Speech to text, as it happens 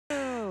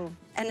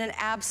and an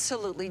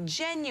absolutely,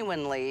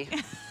 genuinely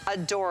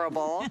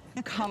adorable,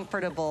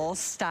 comfortable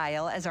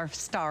style as our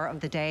star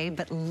of the day.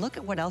 But look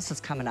at what else is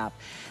coming up.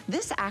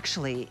 This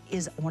actually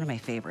is one of my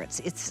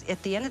favorites. It's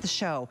at the end of the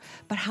show,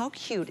 but how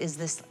cute is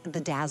this, the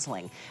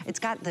dazzling? It's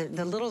got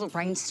the little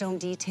rhinestone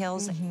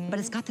details, but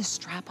it's got the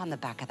strap on the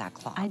back of that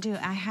cloth. I do.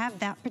 I have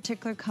that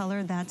particular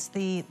color. That's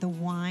the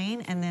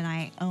wine, and then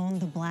I own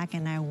the black,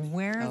 and I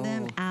wear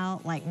them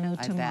out like no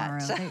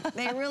tomorrow.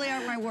 They really are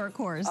my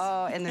workhorse.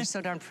 Oh, and they're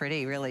so darn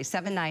pretty, really.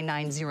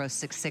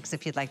 799066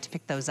 if you'd like to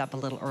pick those up a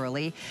little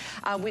early.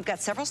 We've got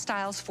several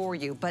styles for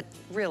you, but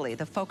really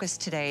the focus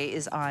today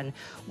is on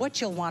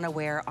what you'll want to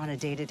wear on a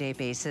day-to-day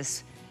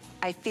basis.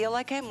 I feel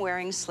like I'm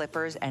wearing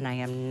slippers, and I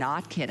am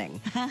not kidding.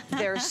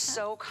 They're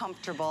so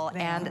comfortable,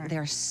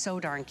 they're so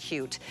darn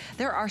cute.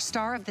 They're our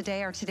star of the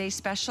day, our today's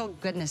special.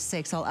 Goodness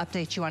sakes, I'll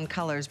update you on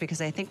colors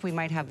because I think we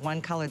might have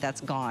one color that's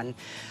gone.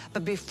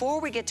 But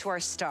before we get to our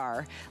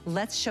star,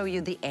 let's show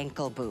you the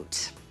ankle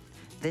boot.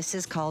 This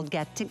is called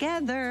Get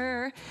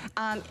Together.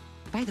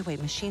 By the way,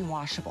 machine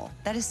washable.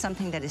 That is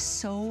something that is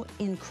so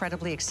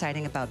incredibly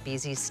exciting about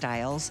Bzees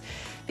styles,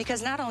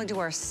 because not only do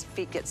our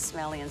feet get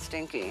smelly and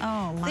stinky,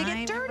 they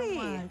get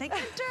dirty. They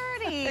get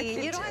dirty.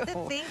 You don't have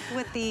to think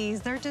with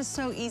these. They're just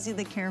so easy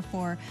to care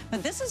for.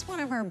 But this is one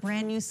of our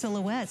brand new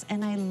silhouettes,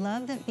 and I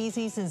love that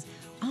Bzees is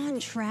on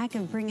track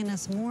of bringing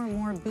us more and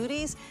more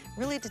booties,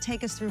 really to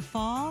take us through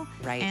fall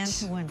and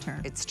to winter.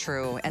 It's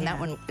true, and that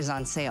one is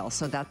on sale.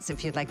 So that's,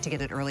 if you'd like to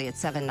get it early, at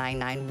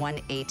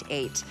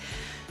 $799,188.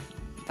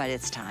 But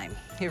it's time.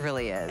 It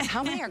really is.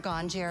 How many are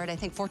gone, Jared? I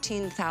think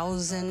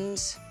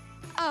 14,000.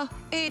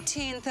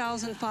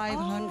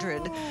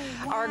 18,500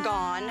 are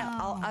gone.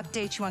 I'll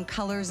update you on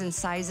colors and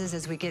sizes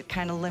as we get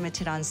kind of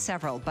limited on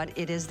several, but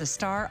it is the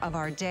star of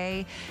our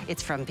day.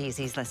 It's from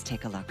Bzees. Let's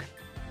take a look.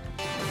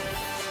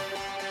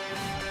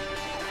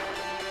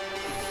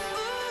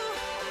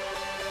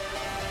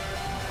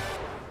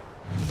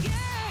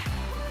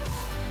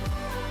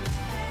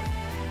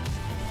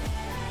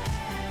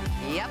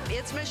 Yep,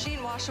 it's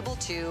machine washable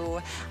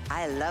too.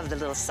 I love the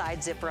little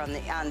side zipper on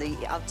the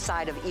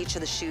outside of each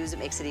of the shoes. It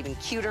makes it even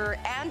cuter,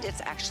 and it's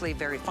actually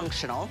very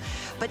functional.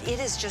 But it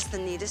is just the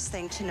neatest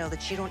thing to know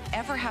that you don't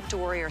ever have to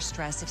worry or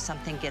stress if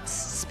something gets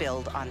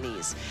spilled on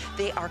these.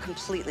 They are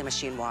completely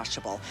machine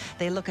washable.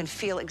 They look and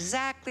feel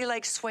exactly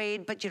like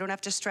suede, but you don't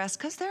have to stress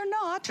because they're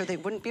not, or they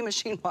wouldn't be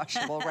machine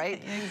washable,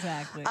 right?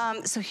 Exactly.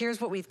 So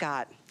here's what we've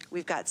got.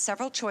 We've got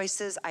several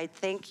choices. I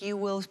think you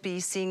will be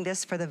seeing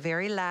this for the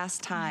very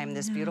last time,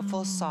 this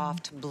beautiful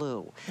soft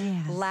blue.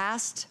 Yes.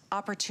 Last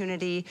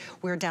opportunity.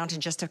 We're down to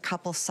just a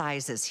couple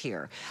sizes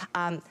here.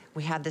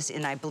 We have this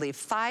in, I believe,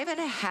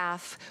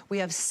 5.5. We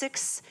have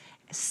 6,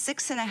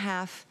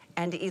 6.5,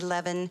 and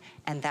 11,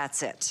 and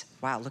that's it.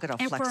 Wow, look at how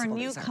flexible these are. And for a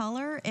new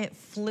color, it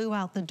flew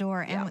out the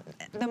door. And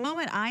the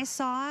moment I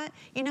saw it,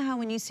 you know how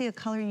when you see a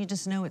color, you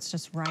just know it's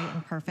just right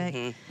and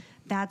perfect?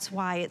 That's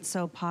why it's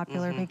so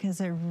popular,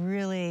 because it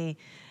really,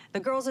 the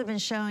girls have been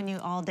showing you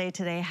all day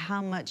today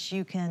how much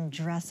you can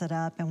dress it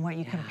up and what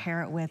you can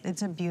pair it with.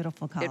 It's a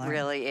beautiful color. It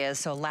really is.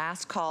 So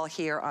last call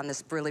here on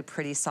this really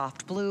pretty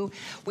soft blue.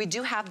 We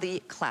do have the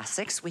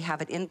classics. We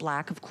have it in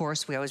black, of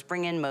course. We always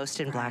bring in most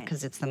in black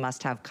because it's the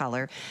must-have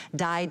color.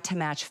 Dyed to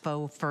match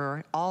faux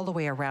fur all the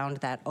way around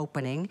that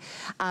opening.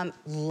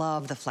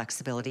 Love the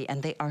flexibility,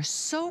 and they are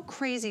so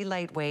crazy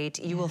lightweight.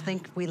 You will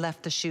think we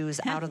left the shoes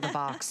out of the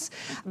box,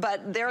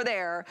 but they're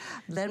there.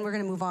 Then we're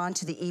gonna move on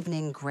to the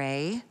evening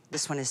gray.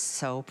 This one is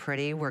so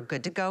pretty. We're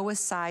good to go with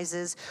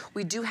sizes.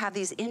 We do have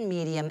these in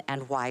medium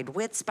and wide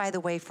widths, by the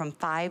way, from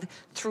 5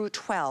 through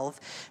 12,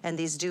 and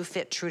these do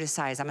fit true to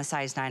size. I'm a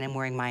size 9, I'm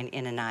wearing mine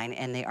in a 9,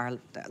 and they are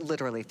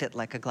literally fit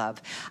like a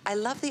glove. I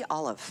love the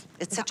olive.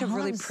 It's such a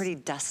really pretty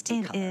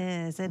dusty color.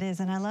 It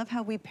is, and I love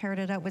how we paired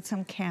it up with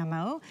some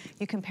camo.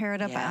 You can pair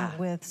it up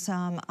with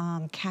some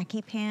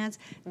khaki pants,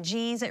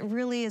 jeans. It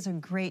really is a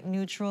great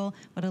neutral,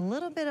 but a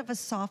little bit of a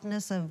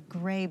softness of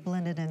gray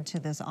blended into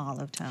this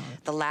olive tone.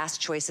 The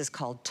last choice is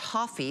called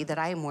Toffee, that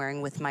I am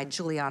wearing with my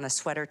Juliana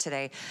sweater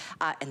today,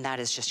 and that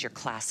is just your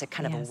classic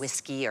kind of a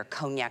whiskey or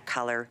cognac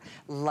color.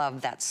 Love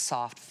that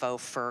soft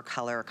faux fur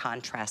color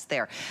contrast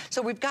there.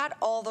 So we've got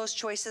all those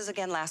choices.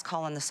 Again, last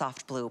call on the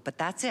soft blue, but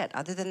that's it.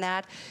 Other than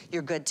that,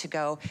 you're good to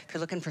go. If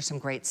you're looking for some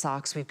great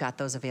socks, we've got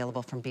those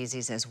available from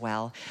Bzees as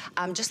well.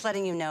 Just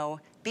letting you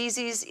know,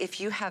 Bzees, if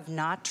you have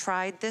not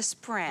tried this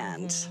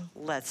brand,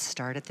 let's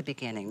start at the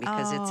beginning,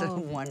 because it's a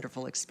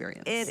wonderful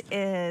experience. It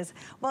is.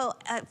 Well,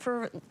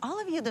 for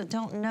all of you that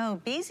don't know,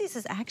 Bzees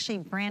is actually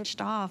branched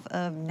off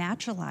of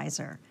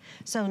Naturalizer.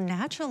 So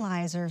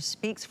Naturalizer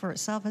speaks for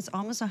itself. It's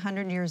almost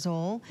 100 years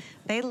old.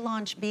 They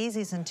launched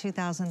Bzees in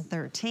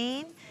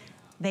 2013.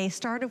 They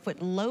started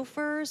with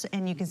loafers,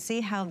 and you can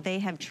see how they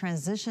have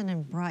transitioned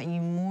and brought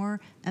you more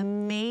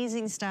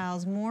Amazing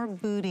styles, more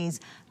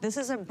booties. This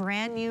is a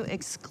brand new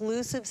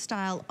exclusive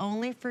style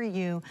only for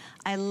you.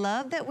 I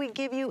love that we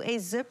give you a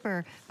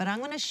zipper, but I'm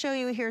gonna show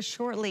you here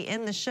shortly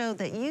in the show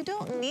that you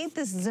don't need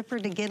this zipper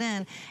to get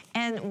in.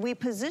 And we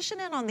position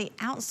it on the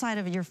outside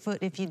of your foot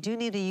if you do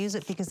need to use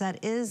it, because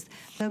that is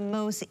the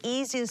most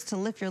easiest to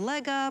lift your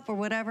leg up or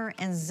whatever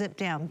and zip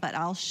down. But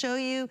I'll show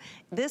you,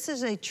 this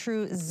is a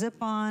true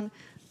zip-on,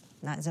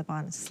 not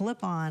zip-on,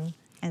 slip-on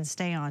and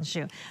stay on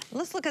shoe.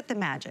 Let's look at the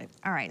magic.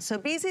 All right, so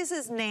Bzees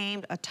is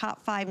named a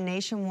top 5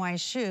 nationwide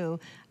shoe.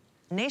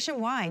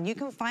 Nationwide, you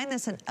can find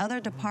this in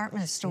other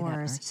department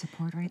stores. That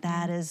support right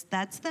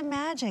that's the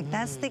magic,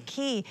 that's the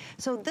key.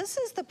 So this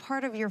is the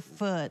part of your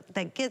foot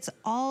that gets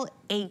all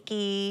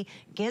achy,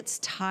 gets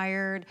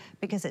tired,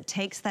 because it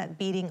takes that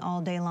beating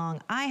all day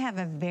long. I have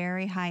a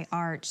very high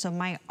arch, so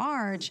my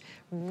arch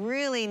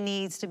really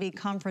needs to be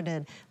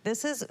comforted.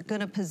 This is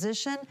gonna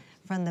position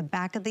from the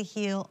back of the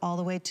heel all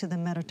the way to the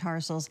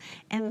metatarsals.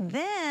 And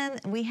then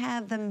we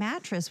have the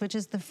mattress, which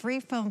is the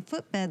free foam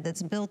footbed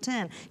that's built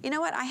in. You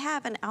know what, I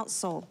have an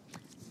outsole.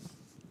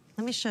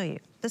 Let me show you.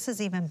 This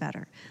is even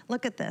better.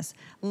 Look at this.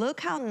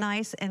 Look how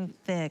nice and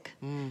thick.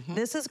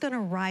 This is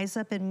gonna rise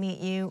up and meet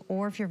you,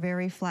 or if you're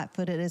very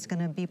flat-footed, it's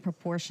gonna be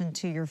proportioned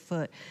to your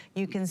foot.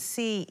 You can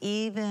see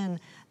even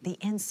the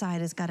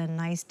inside has got a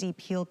nice deep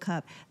heel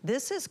cup.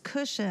 This is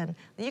cushion.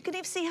 You can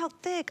even see how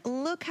thick.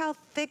 Look how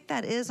thick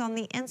that is on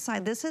the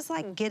inside. This is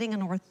like getting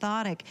an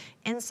orthotic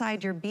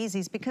inside your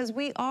Bzees, because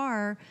we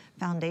are,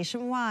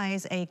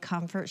 foundation-wise, a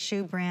comfort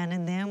shoe brand,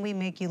 and then we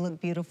make you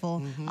look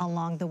beautiful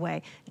along the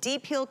way.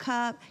 Deep heel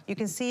cup, you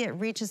can see it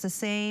reaches the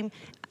same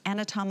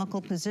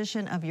anatomical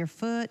position of your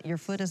foot. Your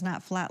foot is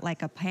not flat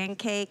like a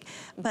pancake.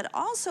 But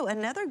also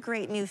another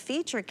great new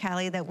feature,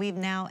 Callie, that we've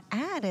now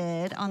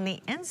added on the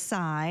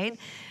inside,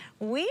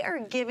 we are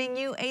giving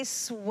you a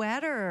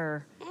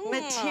sweater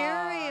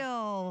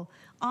material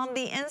on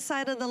the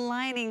inside of the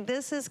lining.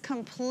 This is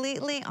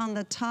completely on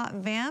the top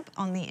vamp.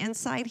 On the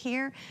inside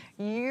here,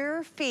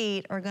 your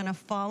feet are gonna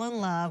fall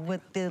in love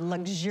with the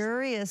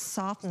luxurious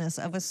softness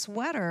of a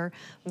sweater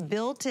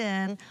built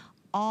in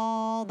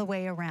all the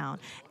way around.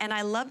 And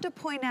I love to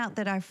point out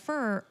that our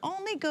fur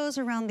only goes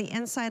around the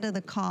inside of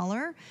the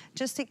collar,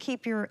 just to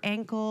keep your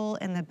ankle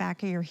and the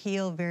back of your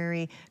heel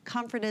very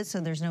comforted, so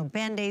there's no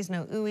band-aids,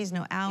 no oohies,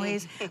 no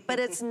owies. But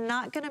it's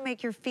not gonna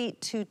make your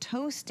feet too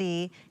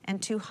toasty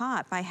and too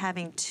hot by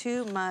having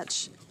too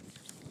much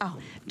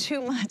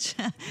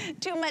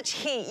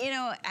heat. You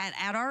know,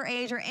 at our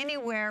age or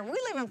anywhere, we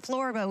live in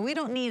Florida, we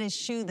don't need a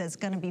shoe that's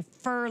gonna be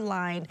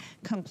fur-lined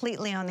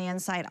completely on the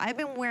inside. I've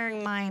been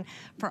wearing mine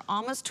for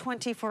almost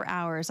 24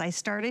 hours. I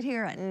started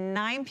here at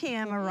 9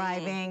 p.m.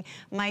 arriving.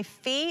 My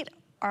feet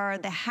are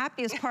the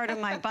happiest part of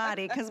my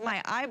body, because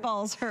my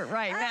eyeballs hurt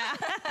right now.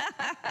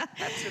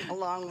 That's been a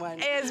long one.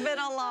 It's been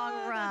a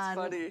long run.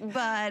 That's funny.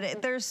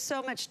 But there's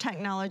so much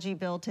technology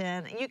built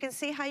in. You can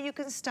see how you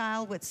can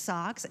style with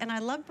socks, and I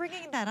love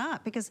bringing that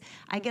up because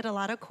I get a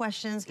lot of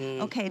questions.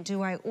 Okay,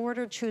 do I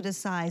order true to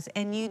size?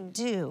 And you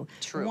do.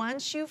 True.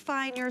 Once you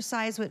find your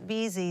size with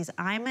Bzees,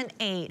 I'm an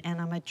 8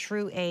 and I'm a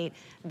true 8.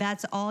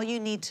 That's all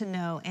you need to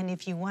know. And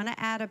if you want to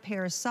add a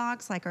pair of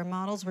socks like our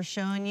models were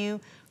showing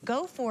you,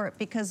 go for it,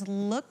 because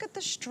look at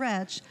the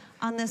stretch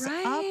on this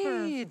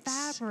upper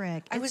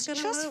fabric. I was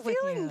just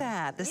feeling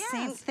that. The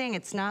same thing.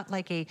 It's not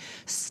like a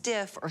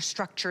stiff or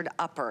structured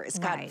upper. It's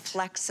got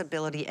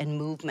flexibility and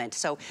movement.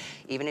 So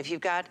even if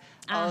you've got,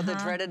 the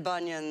dreaded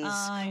bunions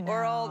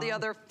or all the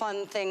other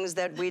fun things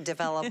that we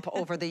develop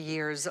over the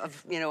years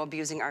of, you know,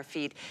 abusing our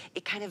feet,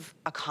 it kind of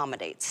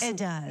accommodates. It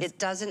does. It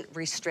doesn't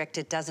restrict.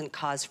 It doesn't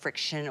cause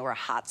friction or a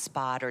hot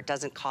spot, or it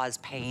doesn't cause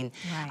pain.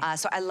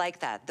 So I like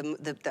that,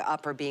 the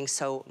upper being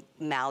so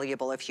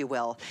malleable, if you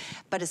will,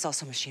 but it's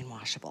also machine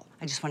washable.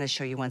 I just want to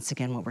show you once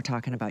again what we're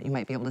talking about. You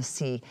might be able to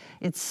see.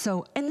 It's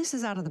so, and this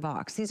is out of the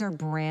box. These are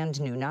brand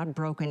new, not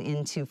broken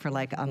into for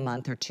like a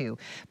month or two,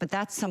 but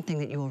that's something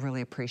that you will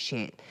really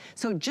appreciate.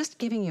 So just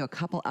giving you a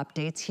couple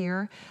updates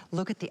here.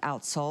 Look at the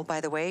outsole, by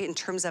the way, in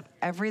terms of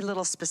every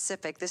little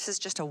specific. This is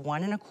just a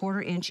 1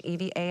 1/4 inch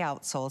EVA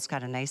outsole. It's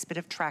got a nice bit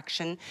of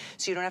traction,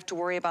 so you don't have to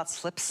worry about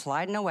slips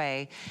sliding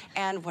away.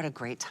 And what a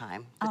great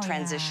time, the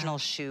transitional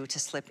shoe to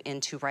slip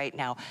into right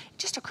now. It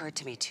just occurred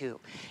to me too,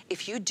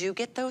 if you do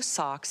get those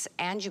socks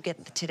and you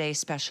get the Today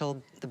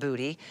Special, the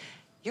booty,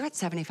 you're at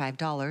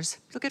 $75.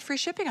 You'll get free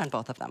shipping on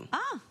both of them.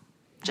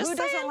 Who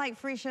doesn't like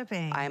free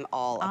shipping? I'm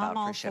all about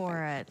free shipping. I'm all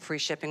for it. Free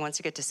shipping once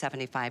you get to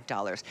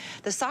 $75.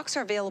 The socks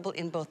are available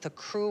in both the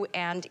crew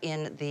and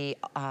in the,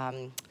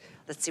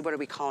 let's see, what are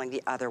we calling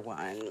the other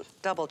one?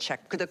 Double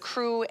check. The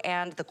crew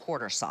and the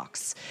quarter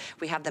socks.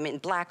 We have them in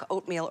black,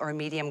 oatmeal, or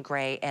medium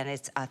gray, and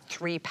it's a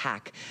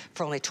 3-pack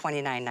for only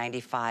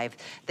 $29.95.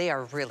 They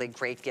are really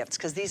great gifts,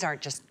 because these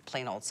aren't just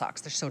plain old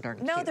socks. They're so darn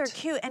cute. No, they're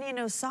cute. And you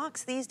know,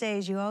 socks these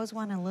days, you always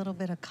want a little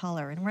bit of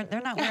color. And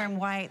they're not wearing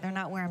white, they're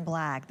not wearing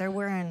black. They're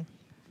wearing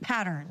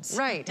patterns.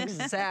 Right,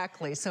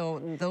 exactly. So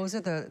those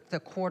are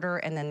the quarter,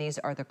 and then these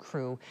are the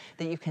crew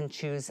that you can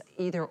choose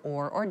either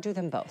or do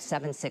them both,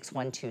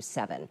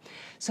 76127.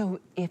 So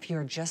if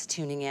you're just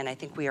tuning in, I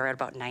think we are at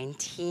about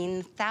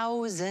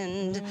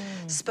 19,000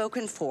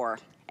 spoken for.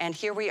 And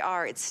here we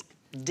are, it's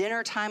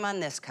dinner time on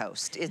this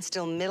coast. It's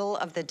still middle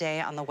of the day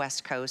on the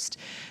West Coast.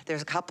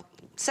 There's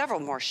several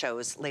more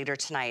shows later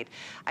tonight.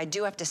 I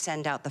do have to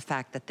send out the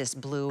fact that this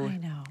blue, I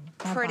know.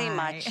 pretty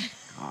much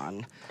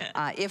gone.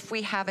 If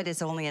we have it,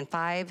 it's only in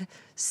 5,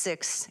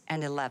 6,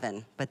 and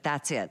 11, but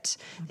that's it.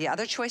 The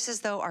other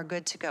choices, though, are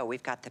good to go.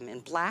 We've got them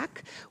in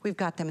black. We've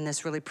got them in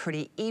this really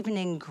pretty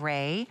evening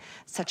gray.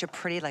 Such a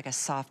pretty, like a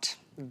soft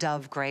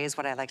dove gray is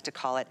what I like to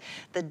call it.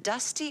 The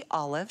dusty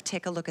olive,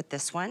 take a look at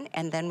this one,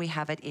 and then we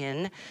have it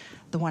in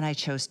the one I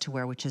chose to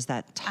wear, which is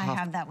that top. I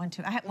have that one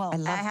too. I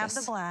have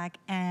the black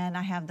and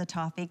I have the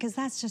toffee, because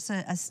that's just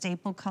a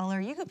staple color.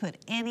 You could put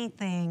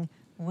anything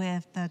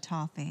with the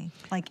toffee,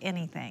 like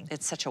anything.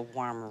 It's such a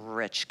warm,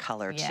 rich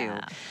color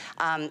Yeah.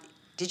 too.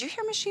 Did you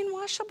hear machine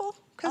washable?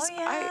 Because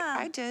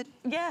I did.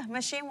 Yeah,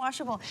 machine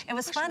washable. It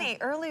was funny,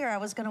 earlier I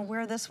was gonna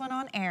wear this one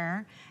on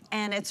air,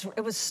 and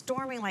it was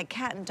storming like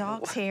cat and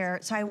dogs here,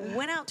 so I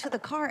went out to the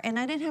car and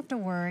I didn't have to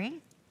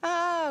worry.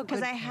 Oh,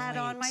 because I had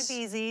on my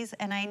Bzees,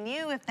 and I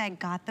knew if that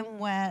got them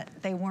wet,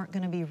 they weren't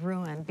gonna be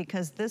ruined,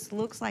 because this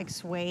looks like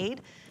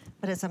suede,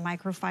 but it's a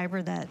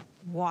microfiber that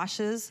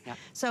washes. Yep.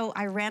 So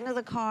I ran to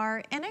the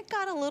car and it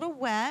got a little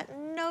wet,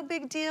 no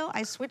big deal.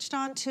 I switched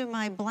on to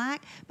my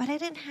black, but I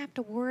didn't have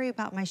to worry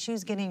about my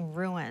shoes getting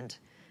ruined.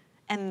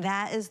 And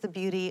that is the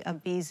beauty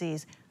of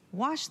Bzees.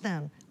 Wash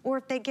them, or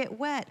if they get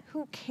wet,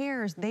 who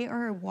cares? They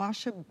are a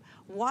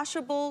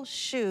washable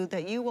shoe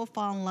that you will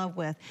fall in love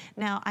with.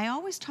 Now, I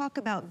always talk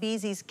about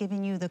Bzees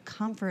giving you the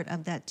comfort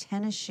of that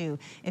tennis shoe.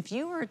 If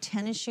you are a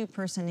tennis shoe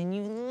person and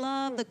you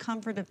love the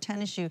comfort of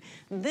tennis shoe,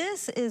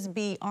 this is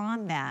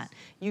beyond that.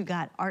 You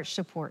got arch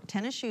support.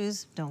 Tennis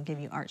shoes don't give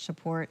you arch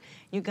support.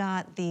 You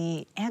got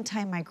the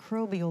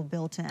antimicrobial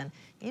built in.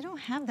 You don't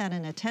have that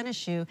in a tennis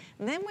shoe.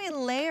 And then we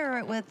layer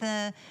it with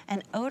an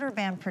odor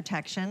band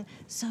protection,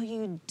 so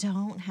you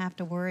don't have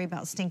to worry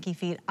about stinky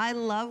feet. I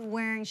love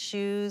wearing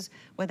shoes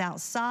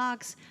without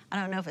socks. I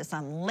don't know if it's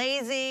I'm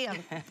lazy,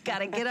 I've got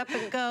to get up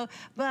and go,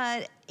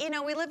 but you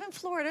know, we live in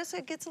Florida, so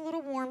it gets a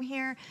little warm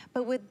here.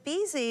 But with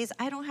Bzees,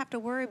 I don't have to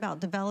worry about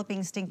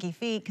developing stinky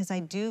feet, because I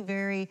do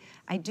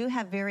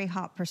have very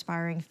hot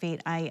perspiring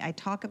feet. I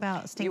talk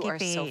about stinky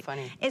feet. You are so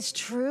funny. It's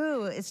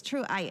true, it's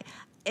true.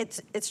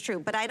 It's true,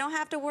 but I don't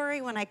have to worry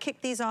when I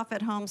kick these off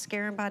at home,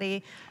 scare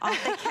everybody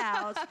off the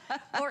couch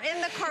or in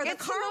the car. The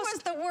car was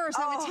the worst.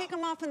 I would take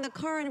them off in the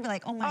car and be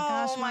like, oh my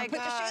gosh, Mom, put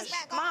the shoes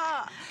back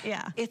on.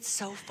 Yeah. It's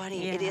so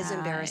funny. Yeah. It is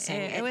embarrassing.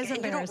 It was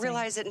embarrassing. You don't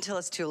realize it until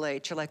it's too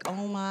late. You're like,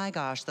 oh my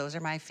gosh, those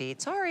are my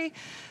feet. Sorry.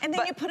 And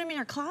then you put them in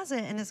your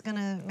closet and it's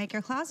gonna make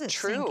your closet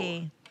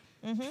stinky.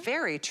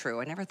 Very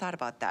true. I never thought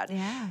about that.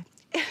 Yeah.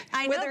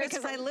 I know,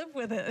 because I live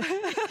with it.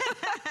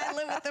 I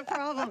live with the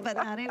problem, but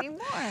not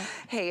anymore.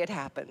 Hey, it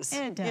happens.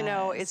 It does. You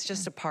know, it's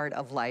just a part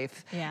of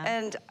life. Yeah.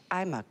 And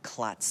I'm a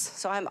klutz,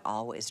 so I'm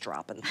always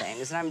dropping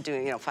things, and I'm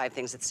doing, you know, 5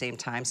 things at the same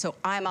time, so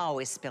I'm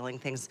always spilling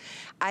things.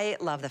 I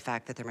love the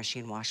fact that they're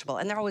machine washable,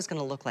 and they're always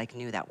gonna look like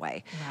new that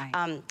way. Right.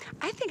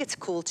 I think it's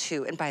cool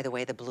too, and by the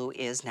way, the blue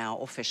is now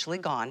officially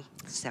gone.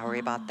 Sorry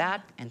about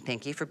that, and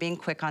thank you for being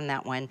quick on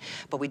that one.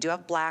 But we do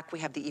have black, we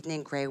have the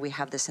evening gray, we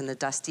have this in the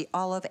dusty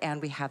olive, and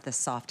we have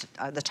the soft,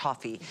 the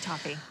toffee.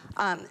 Toffee.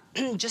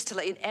 Just to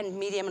let you, and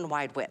medium and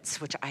wide widths,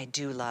 which I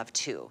do love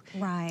too.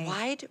 Right.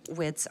 Wide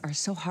widths are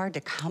so hard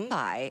to come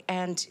by,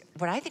 and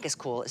what I think is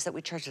cool is that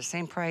we charge the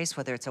same price,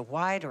 whether it's a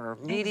wide or a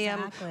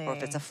medium, or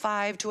if it's a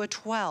 5 to a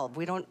 12.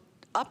 We don't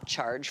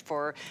upcharge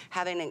for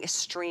having an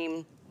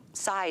extreme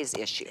size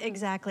issue.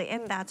 Exactly,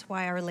 and that's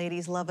why our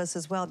ladies love us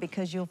as well,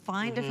 because you'll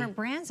find different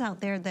brands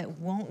out there that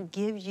won't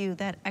give you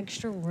that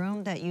extra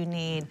room that you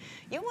need.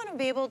 You want to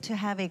be able to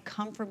have a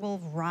comfortable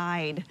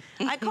ride.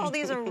 I call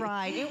these a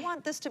ride. You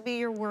want this to be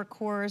your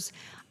workhorse.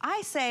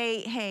 I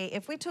say, hey,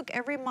 if we took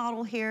every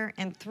model here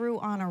and threw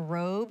on a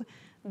robe,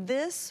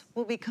 this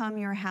will become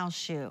your house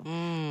shoe.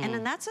 And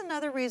then that's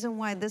another reason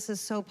why this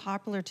is so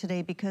popular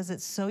today, because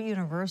it's so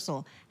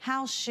universal.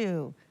 House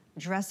shoe.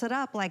 Dress it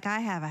up like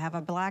I have. I have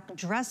a black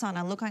dress on.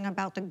 I look like I'm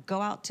about to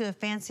go out to a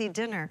fancy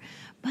dinner.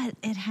 But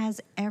it has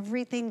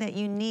everything that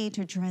you need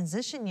to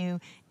transition you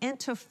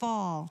into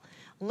fall.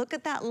 Look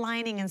at that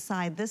lining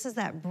inside. This is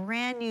that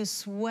brand new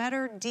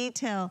sweater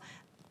detail.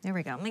 There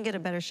we go. Let me get a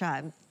better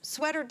shot.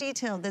 Sweater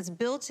detail that's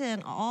built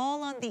in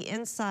all on the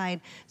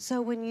inside.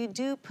 So when you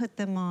do put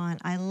them on,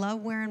 I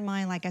love wearing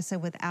mine, like I said,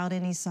 without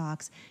any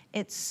socks.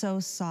 It's so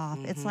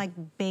soft. It's like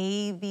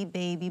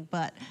baby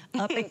butt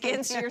up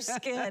against your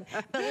skin.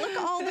 But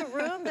look all the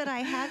room that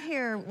I have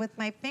here with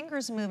my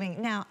fingers moving.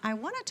 Now, I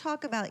want to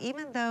talk about,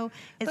 even though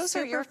it's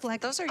super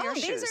flexible. Those are your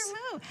shoes. These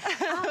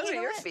are Those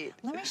are your feet.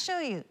 Let me show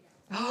you.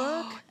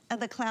 Look at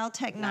the cloud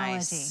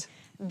technology. Nice.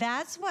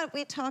 That's what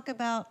we talk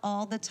about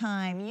all the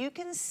time. You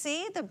can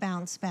see the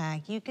bounce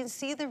back. You can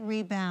see the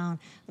rebound.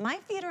 My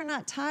feet are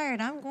not tired.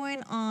 I'm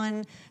going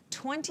on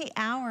 20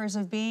 hours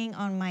of being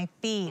on my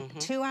feet,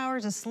 2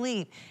 hours of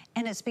sleep,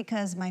 and it's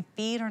because my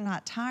feet are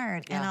not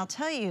tired. And I'll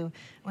tell you,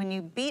 when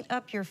you beat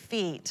up your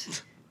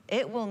feet,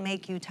 it will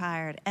make you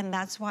tired, and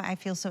that's why I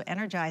feel so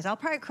energized. I'll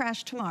probably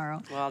crash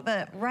tomorrow,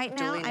 but right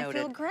now I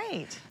feel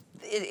great.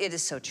 It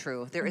is so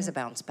true. There is a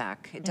bounce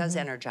back. It does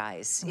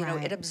energize. You know,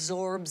 it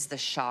absorbs the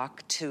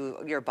shock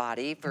to your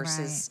body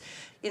versus,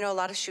 you know, a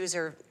lot of shoes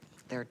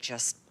they're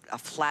just a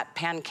flat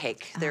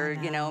pancake. They're,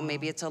 you know,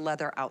 maybe it's a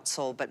leather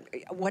outsole, but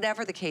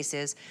whatever the case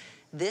is,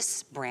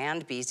 this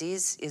brand,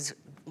 Bzees, is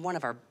one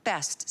of our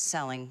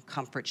best-selling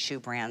comfort shoe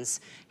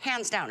brands,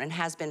 hands down, and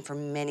has been for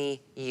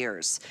many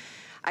years.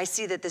 I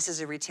see that this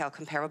is a retail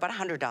comparable, about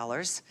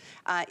 $100,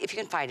 if you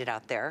can find it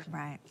out there.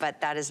 Right.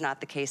 But that is not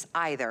the case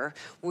either.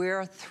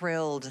 We're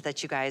thrilled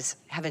that you guys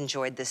have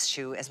enjoyed this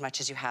shoe as much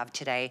as you have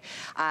today.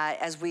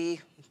 As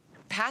we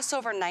pass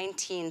over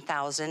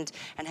 19,000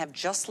 and have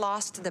just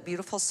lost the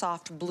beautiful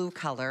soft blue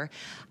color,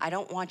 I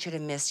don't want you to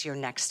miss your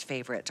next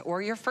favorite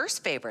or your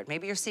first favorite.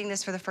 Maybe you're seeing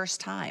this for the first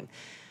time.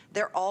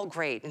 They're all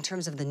great in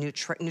terms of the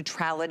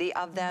neutrality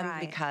of them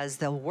because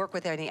they'll work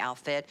with any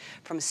outfit,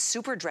 from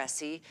super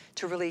dressy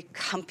to really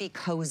comfy,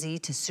 cozy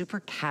to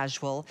super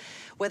casual.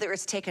 Whether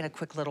it's taking a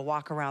quick little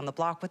walk around the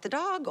block with the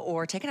dog,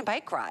 or taking a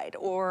bike ride,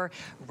 or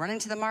running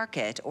to the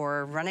market,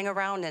 or running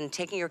around and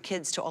taking your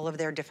kids to all of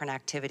their different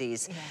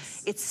activities.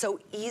 It's so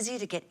easy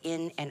to get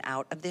in and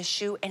out of this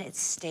shoe, and it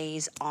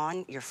stays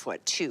on your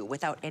foot too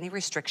without any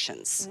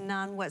restrictions.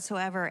 None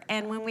whatsoever.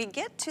 And when we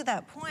get to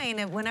that point,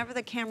 and whenever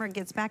the camera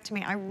gets back to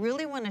me, I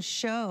really want to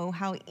show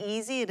how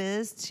easy it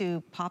is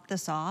to pop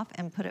this off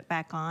and put it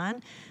back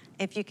on.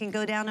 If you can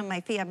go down on my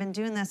feet, I've been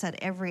doing this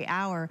at every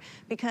hour,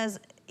 because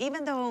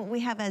even though we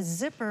have a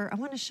zipper, I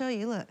want to show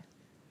you, look.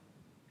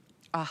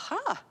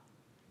 Aha.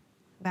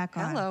 Back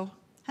on. Hello.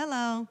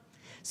 Hello.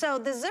 So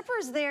the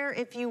zipper's there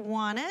if you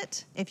want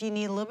it, if you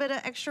need a little bit of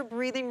extra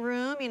breathing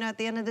room, you know, at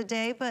the end of the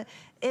day, but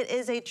it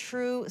is a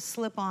true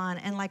slip-on.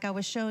 And like I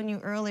was showing you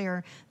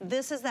earlier,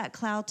 this is that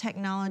cloud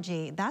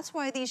technology. That's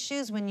why these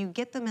shoes, when you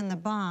get them in the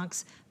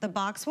box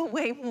will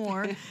weigh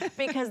more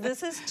because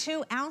this is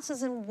 2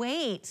 ounces in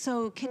weight.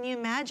 So can you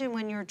imagine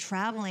when you're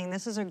traveling?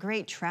 This is a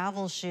great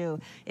travel shoe.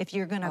 If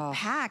you're gonna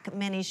pack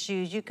many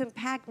shoes, you can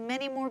pack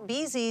many more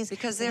Bzees.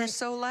 Because they're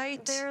so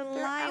light. They're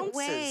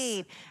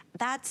lightweight.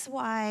 That's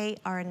why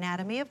our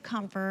Anatomy of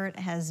Comfort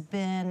has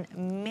been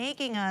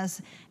making us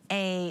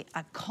a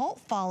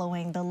cult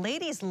following. The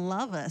ladies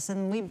love us,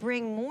 and we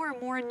bring more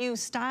and more new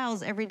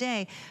styles every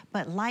day,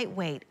 but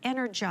lightweight,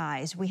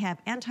 energized. We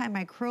have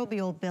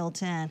antimicrobial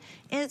built in.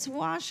 It's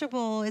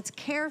washable, it's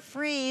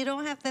carefree. You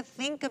don't have to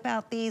think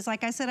about these.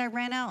 Like I said, I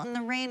ran out in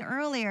the rain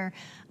earlier.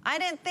 I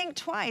didn't think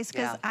twice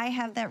because I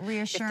have that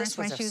reassurance.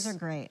 My shoes are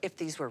great. If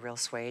these were real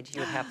suede,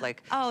 you would have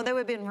like... Oh, they would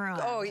have been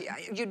ruined. Oh, yeah,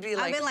 you'd be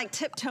like... I've been like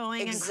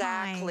tiptoeing and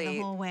crying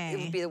the whole way. It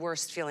would be the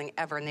worst feeling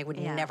ever, and they would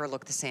never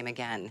look the same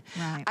again.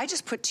 Right. I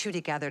just put 2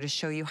 together to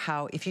show you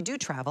how, if you do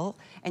travel,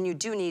 and you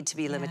do need to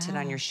be limited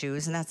on your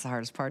shoes, and that's the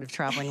hardest part of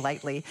traveling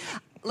lightly,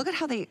 look at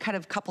how they kind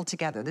of couple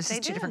together. This is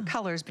 2 different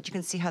colors, but you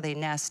can see how they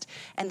nest,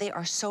 and they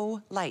are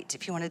so light.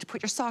 If you wanted to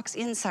put your socks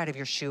inside of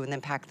your shoe and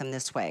then pack them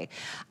this way.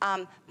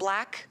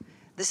 Black.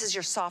 This is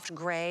your soft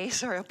gray,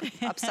 sorry,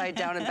 upside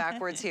down and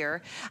backwards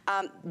here.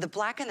 The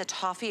black and the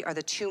toffee are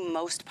the 2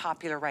 most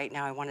popular right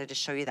now. I wanted to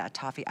show you that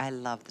toffee. I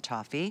love the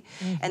toffee.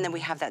 And then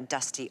we have that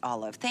dusty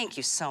olive. Thank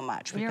you so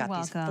much. We've got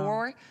these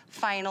 4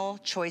 final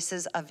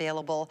choices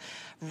available.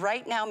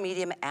 Right now,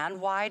 medium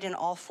and wide in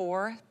all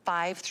 4,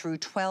 5 through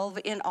 12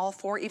 in all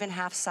 4, even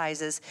half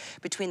sizes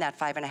between that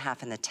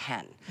 5.5 and the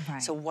 10.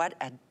 So what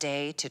a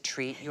day to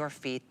treat your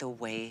feet the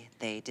way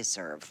they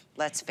deserve.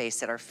 Let's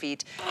face it, our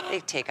feet, they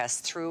take us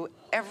through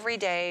every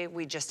day.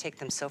 We just take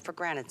them so for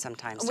granted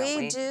sometimes, don't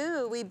we? We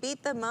do. We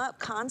beat them up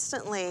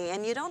constantly,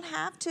 and you don't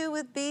have to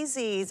with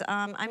Bzees.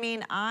 I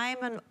mean,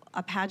 I'm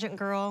a pageant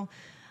girl.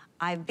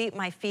 I've beat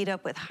my feet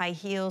up with high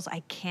heels. I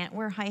can't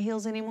wear high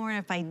heels anymore, and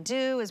if I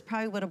do, it's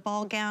probably with a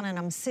ball gown, and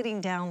I'm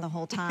sitting down the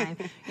whole time.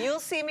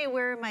 You'll see me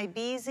wearing my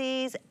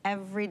Bzees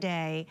every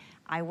day.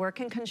 I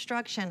work in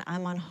construction.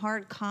 I'm on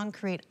hard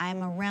concrete.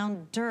 I'm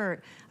around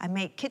dirt. I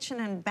make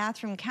kitchen and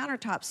bathroom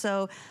countertops.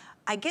 So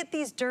I get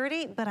these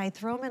dirty, but I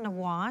throw them in a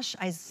wash.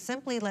 I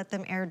simply let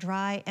them air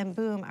dry, and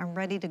boom, I'm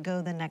ready to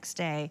go the next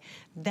day.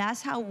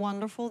 That's how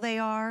wonderful they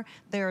are.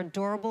 They're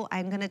adorable.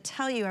 I'm gonna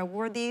tell you, I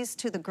wore these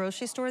to the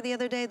grocery store the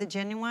other day, the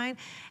Genuine,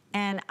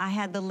 and I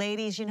had the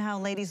ladies, you know how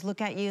ladies look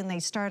at you and they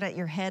start at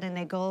your head and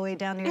they go all the way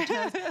down to your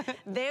toes?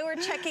 They were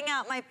checking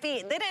out my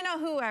feet. They didn't know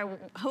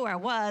who I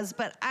was,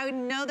 but I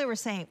know they were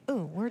saying,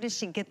 ooh, where did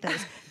she get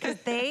those?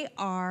 Because they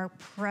are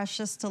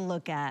precious to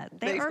look at.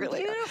 They are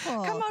really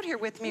beautiful. Come out here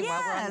with me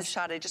while we're on the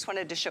shot. I just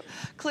wanted to show,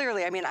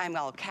 clearly, I mean, I'm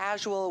all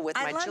casual with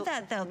my I love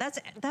that though.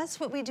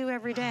 That's what we do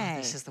every day.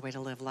 This is the way to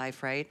live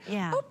life, right?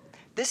 Yeah. Oh,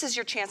 This is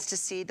your chance to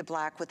see the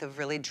black with a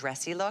really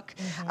dressy look,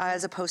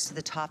 as opposed to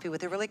the toffee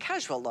with a really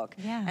casual look.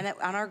 Yeah. And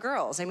on our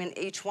girls, I mean,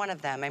 each one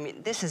of them, I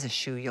mean, this is a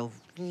shoe you'll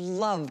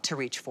love to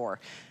reach for.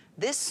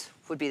 This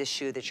would be the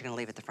shoe that you're gonna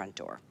leave at the front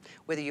door.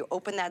 Whether you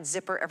open that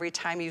zipper every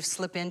time you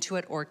slip into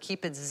it or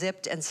keep it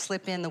zipped and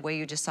slip in the way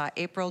you just saw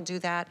April do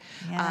that.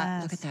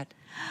 Yes. Look at that,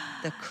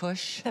 the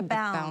cush, the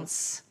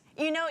bounce.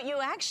 You know, you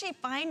actually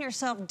find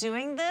yourself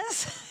doing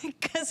this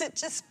because it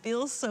just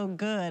feels so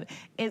good.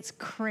 It's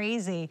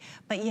crazy.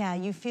 But yeah,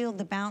 you feel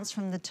the bounce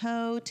from the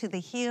toe to the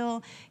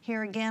heel.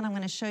 Here again, I'm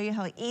gonna show you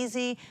how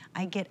easy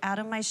I get out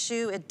of my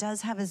shoe. It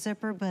does have a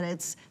zipper, but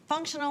it's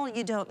functional.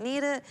 You don't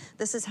need it.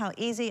 This is how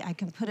easy I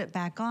can put it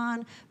back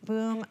on.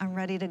 Boom, I'm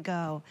ready to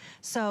go.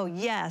 So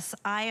yes,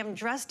 I am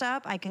dressed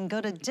up. I can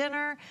go to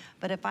dinner,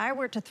 but if I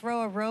were to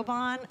throw a robe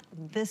on,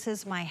 this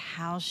is my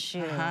house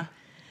shoe.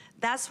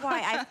 That's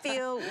why I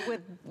feel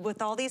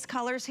with all these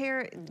colors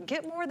here,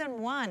 get more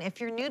than one. If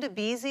you're new to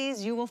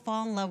Bzees, you will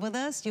fall in love with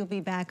us. You'll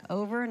be back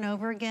over and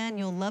over again.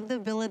 You'll love the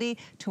ability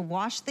to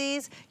wash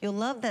these. You'll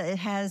love that it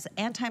has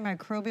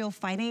antimicrobial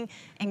fighting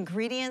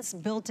ingredients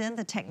built in,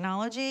 the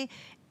technology.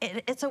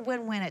 It's a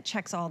win-win. It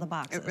checks all the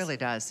boxes. It really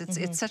does.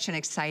 It's such an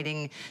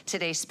exciting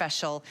Today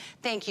special.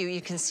 Thank you.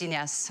 You can see,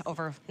 yes,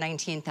 over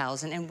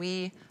 19,000, and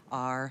we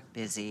are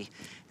busy.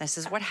 This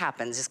is what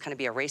happens. It's going to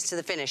be a race to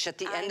the finish at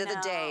the end of the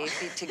day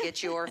to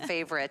get your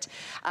favorite.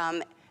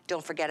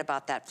 Don't forget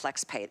about that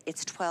flex pay.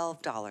 It's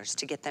 $12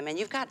 to get them, and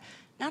you've got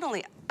not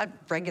only a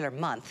regular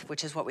month,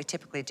 which is what we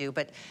typically do,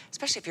 but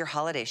especially if you're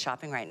holiday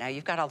shopping right now,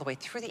 you've got all the way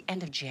through the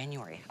end of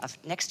January of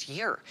next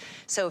year.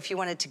 So if you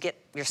wanted to get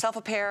yourself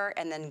a pair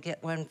and then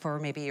get one for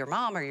maybe your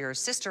mom or your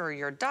sister or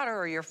your daughter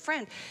or your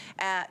friend,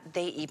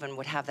 they even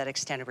would have that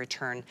extended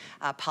return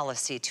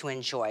policy to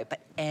enjoy.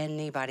 But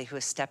anybody who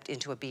has stepped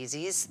into a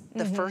Bzees,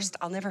 the first,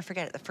 I'll never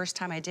forget it, the first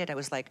time I did, I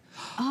was like,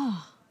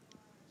 oh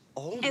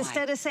my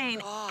Instead of saying,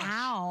 gosh.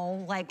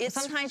 ow, like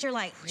sometimes you're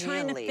like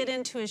trying to fit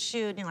into a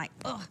shoe and you're like,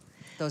 ugh.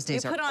 Those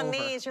days are over. You put on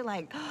these, you're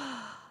like,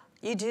 oh,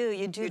 you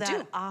do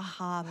that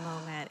aha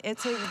moment.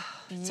 It's a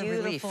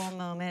beautiful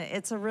moment.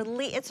 It's a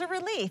relief. It's a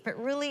relief. It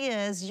really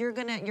is. Your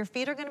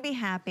feet are gonna be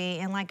happy.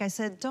 And like I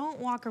said, don't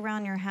walk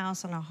around your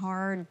house on a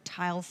hard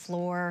tile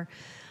floor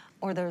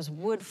or there's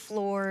wood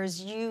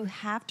floors. You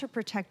have to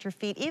protect your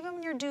feet. Even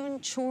when you're doing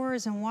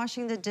chores and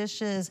washing the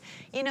dishes,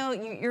 you know,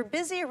 you're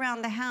busy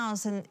around the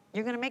house and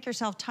you're gonna make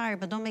yourself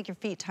tired, but don't make your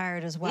feet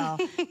tired as well.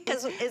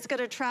 Because it's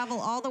gonna travel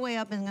all the way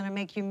up and gonna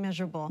make you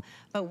miserable.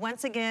 But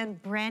once again,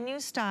 brand new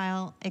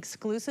style,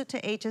 exclusive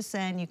to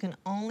HSN. You can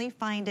only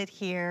find it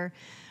here.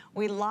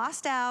 We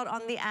lost out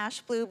on the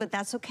ash blue, but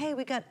that's okay.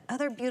 We got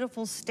other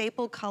beautiful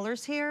staple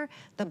colors here.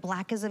 The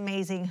black is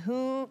amazing.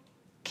 Who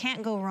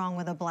can't go wrong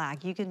with a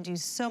black? You can do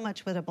so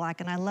much with a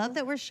black. And I love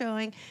that we're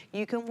showing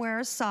you can wear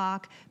a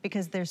sock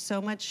because there's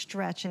so much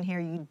stretch in here.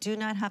 You do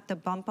not have to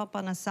bump up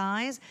on a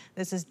size.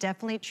 This is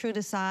definitely true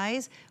to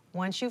size.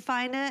 Once you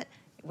find it,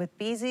 with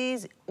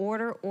Bzees,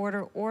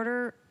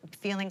 order,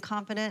 feeling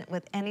confident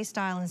with any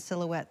style and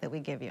silhouette that we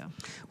give you.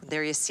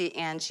 There you see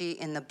Angie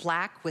in the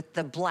black with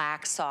the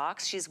black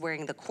socks. She's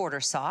wearing the quarter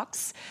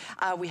socks.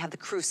 We have the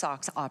crew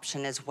socks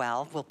option as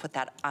well. We'll put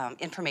that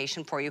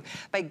information for you.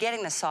 By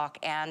getting the sock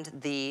and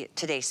the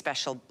Today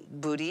Special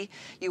booty,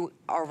 you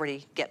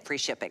already get free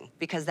shipping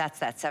because that's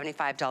that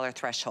 $75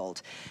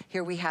 threshold.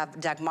 Here we have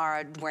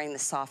Dagmara wearing the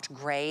soft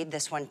gray.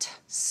 This one,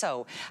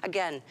 so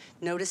again,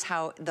 notice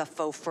how the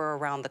faux fur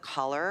around the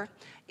collar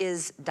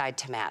is dyed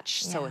to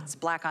match. So it's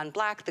black on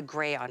black, the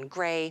gray on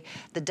gray.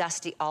 The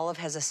dusty olive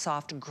has a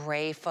soft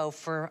gray faux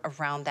fur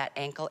around that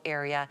ankle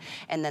area.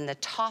 And then the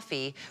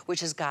toffee, which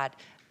has got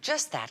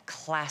just that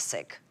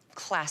classic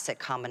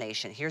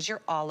combination. Here's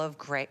your olive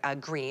gray,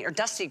 green, or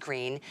dusty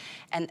green,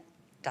 and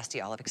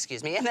dusty olive,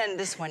 excuse me. And then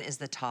this one is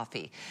the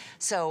toffee.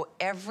 So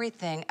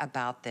everything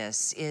about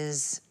this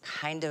is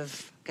kind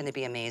of gonna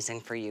be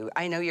amazing for you.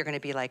 I know you're gonna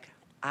be like,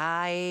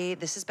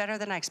 this is better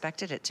than I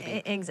expected it to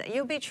be. Exactly.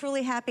 You'll be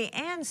truly happy,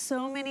 and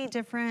so many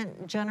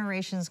different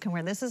generations can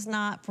wear. This is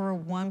not for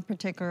one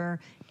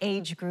particular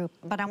age group,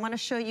 but I want to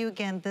show you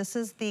again, this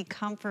is the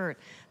comfort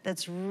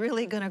that's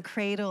really going to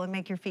cradle and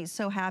make your feet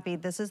so happy.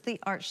 This is the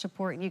arch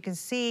support. You can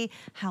see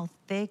how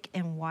thick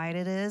and wide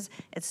it is.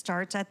 It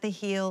starts at the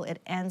heel,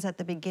 it ends at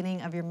the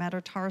beginning of your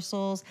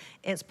metatarsals.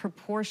 It's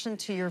proportioned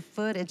to your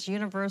foot. It's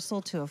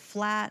universal to a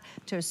flat,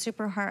 to a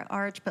super hard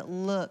arch, but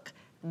look,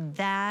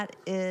 that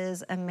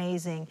is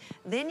amazing.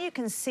 Then you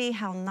can see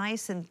how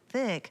nice and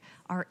thick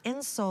our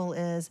insole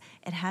is.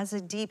 It has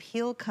a deep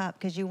heel cup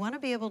because you want to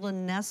be able to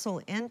nestle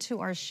into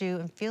our shoe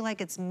and feel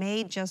like it's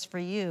made just for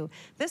you.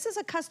 This is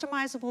a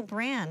customizable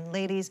brand,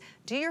 ladies.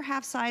 Do your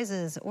half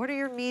sizes, order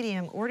your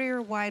medium, order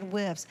your wide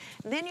widths.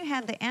 Then you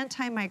have the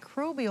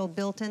antimicrobial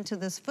built into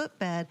this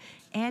footbed,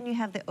 and you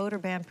have the odor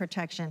band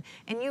protection.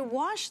 And you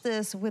wash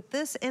this with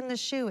this in the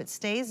shoe. It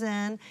stays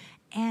in.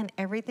 and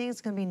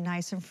everything's gonna be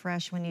nice and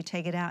fresh when you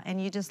take it out,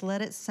 and you just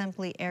let it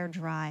simply air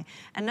dry.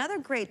 Another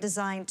great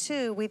design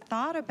too, we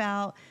thought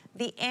about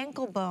the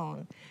ankle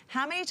bone.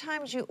 How many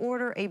times you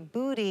order a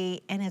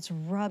booty and it's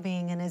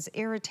rubbing and is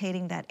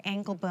irritating that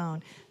ankle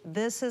bone?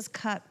 This is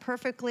cut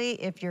perfectly.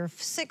 If you're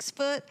 6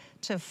 foot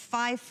to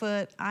 5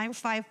 foot, I'm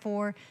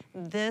 5'4",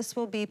 this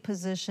will be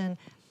positioned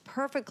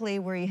perfectly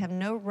where you have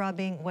no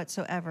rubbing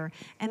whatsoever.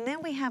 And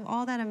then we have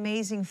all that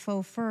amazing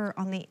faux fur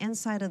on the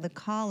inside of the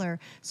collar,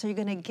 so you're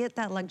gonna get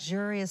that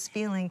luxurious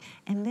feeling.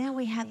 And then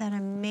we have that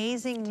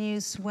amazing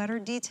new sweater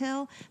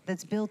detail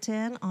that's built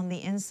in on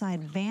the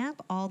inside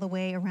vamp, all the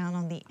way around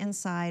on the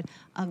inside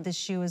of the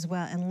shoe as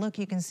well. And look,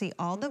 you can see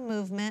all the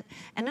movement.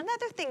 And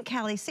another thing,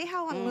 Callie, see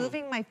how I'm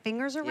moving my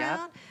fingers around?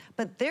 Yep.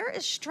 But there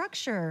is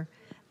structure.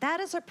 That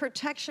is a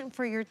protection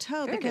for your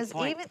toe. Very because good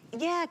point.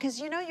 because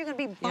you know you're gonna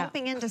be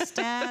bumping into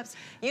steps.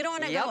 You don't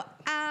wanna go,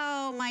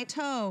 ow, my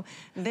toe.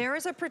 There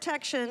is a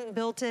protection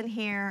built in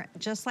here,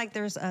 just like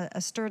there's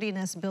a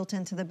sturdiness built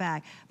into the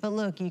back. But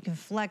look, you can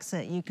flex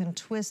it, you can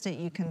twist it,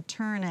 you can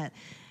turn it.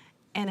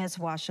 And it's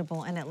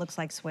washable, and it looks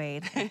like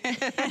suede.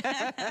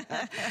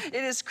 It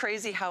is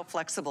crazy how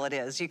flexible it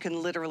is. You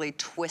can literally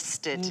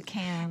twist it. You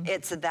can.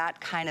 It's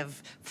that kind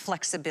of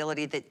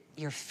flexibility that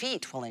your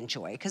feet will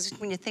enjoy. Because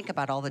when you think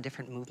about all the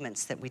different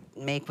movements that we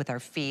make with our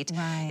feet,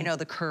 you know,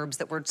 the curbs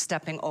that we're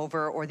stepping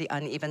over or the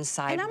uneven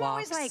sidewalks. And I'm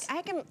always like,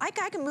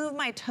 I can move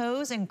my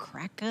toes and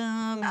crack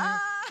them and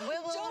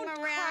wiggle them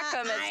around. Crack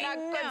them. It's not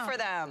good for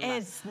them.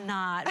 It's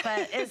not,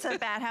 but it's a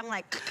bad habit. I'm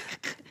like,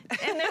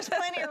 and there's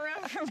plenty of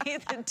room for me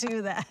to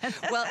do that.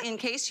 Well, in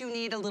case you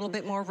need a little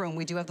bit more room,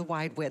 we do have the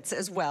wide widths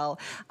as well.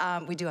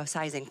 We do have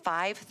sizing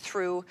 5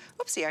 through,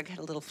 whoopsie, I got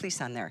a little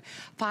fleece on there.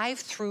 5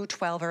 through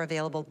 12 are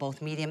available,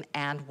 both medium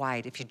and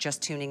wide, if you're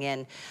just tuning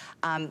in.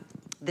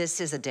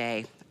 This is a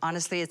day.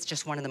 Honestly, it's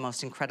just one of the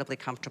most incredibly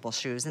comfortable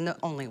shoes, and the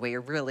only way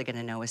you're really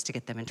gonna know is to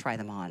get them and try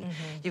them on.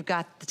 You've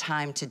got the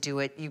time to do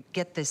it. You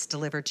get this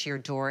delivered to your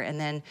door, and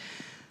then,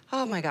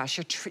 oh my gosh,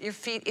 your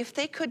feet, if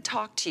they could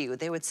talk to you,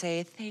 they would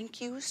say,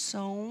 thank you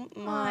so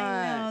much.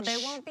 I know,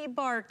 they won't be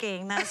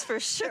barking, that's for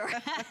sure.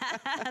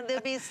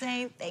 They'll be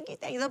saying, thank you,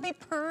 thank you. They'll be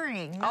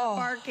purring, not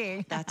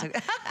barking. That's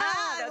good.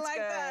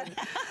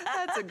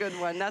 That's a good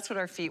one. That's what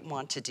our feet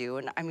want to do,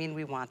 and I mean,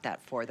 we want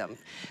that for them.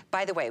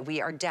 By the way, we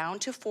are down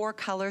to 4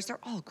 colors. They're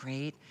all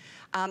great.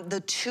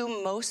 The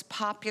 2 most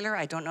popular,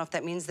 I don't know if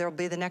that means there'll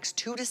be the next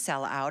 2 to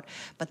sell out,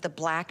 but the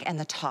black and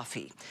the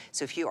toffee.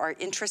 So if you are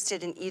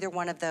interested in either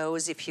one of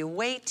those, if you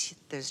wait,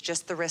 there's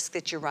just the risk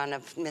that you run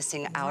of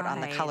missing out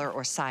on the color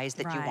or size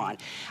that you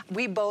want.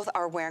 We both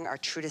are wearing our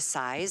true to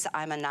size.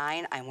 I'm a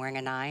 9, I'm wearing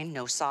a 9,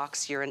 no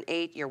socks. You're an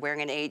 8, you're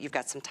wearing an 8, you've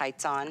got some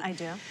tights on. I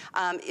do.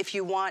 If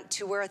you want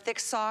to wear a thick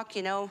sock,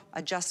 you know,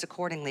 adjust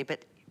accordingly,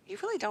 but you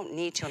really don't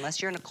need to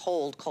unless you're in a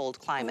cold, cold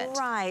climate.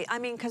 Right, I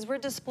mean, because we're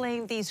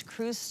displaying these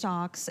cruise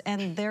socks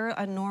and they're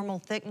a normal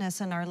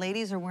thickness and our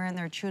ladies are wearing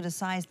their true to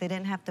size. They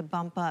didn't have to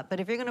bump up. But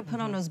if you're gonna put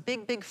on those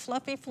big, big,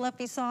 fluffy,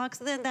 fluffy socks,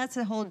 then that's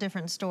a whole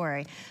different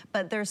story.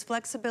 But there's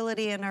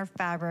flexibility in our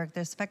fabric.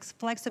 There's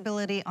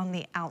flexibility on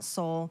the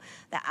outsole.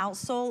 The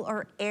outsole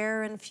are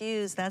air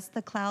infused. That's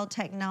the cloud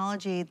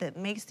technology that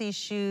makes these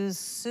shoes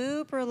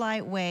super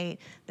lightweight.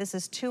 This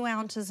is 2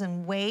 ounces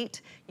in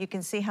weight. You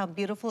can see how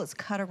beautiful it's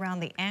cut around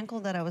the ankle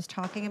that I was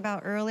talking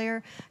about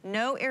earlier.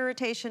 No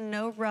irritation,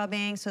 no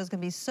rubbing, so it's gonna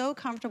be so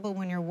comfortable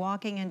when you're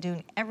walking and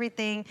doing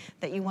everything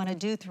that you wanna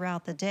do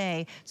throughout the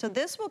day. So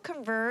this will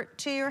convert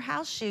to your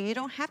house shoe. You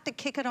don't have to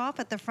kick it off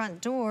at the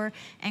front door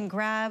and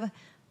grab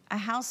a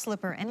house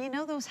slipper. And you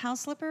know those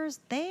house slippers,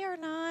 they are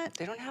not...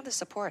 They don't have the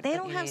support. They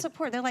don't have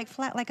support. They're like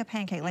flat like a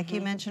pancake, like you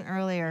mentioned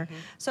earlier.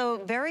 So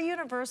very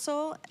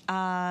universal,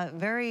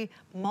 very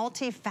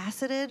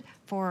multifaceted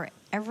for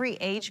every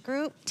age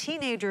group.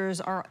 Teenagers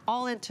are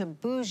all into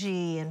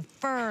bougie and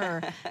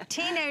fur.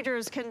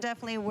 Teenagers can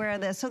definitely wear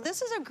this. So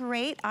this is a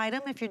great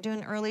item if you're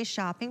doing early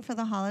shopping for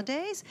the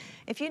holidays.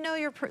 If you know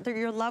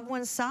your loved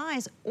one's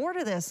size,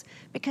 order this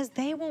because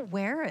they will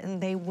wear it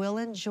and they will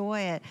enjoy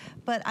it.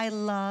 But I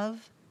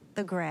love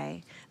the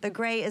gray. The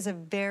gray is a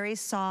very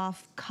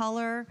soft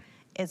color.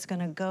 It's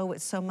gonna go with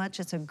so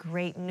much. It's a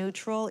great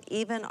neutral.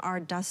 Even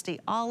our dusty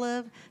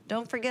olive.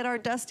 Don't forget our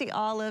dusty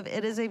olive.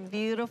 It is a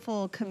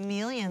beautiful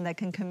chameleon that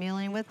can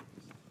chameleon with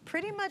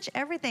pretty much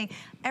everything.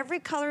 Every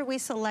color we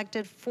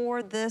selected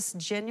for this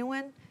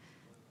genuine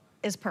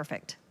is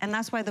perfect. And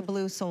that's why the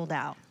blue sold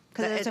out.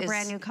 Because it's a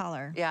brand new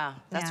color. Yeah,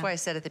 that's why I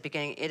said at the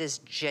beginning, it is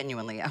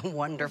genuinely a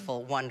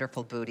wonderful,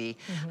 wonderful booty.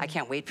 I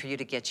can't wait for you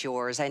to get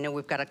yours. I know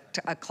we've got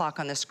a clock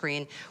on the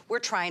screen. We're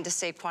trying to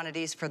save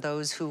quantities for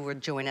those who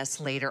would join us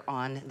later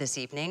on this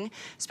evening,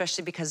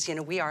 especially because, you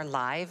know, we are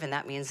live, and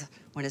that means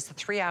when it's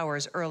 3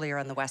 hours earlier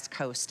on the West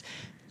Coast,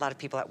 a lot of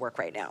people at work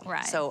right now.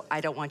 Right. So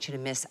I don't want you to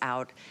miss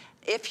out.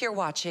 If you're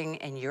watching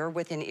and you're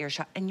within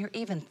earshot and you're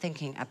even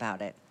thinking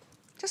about it,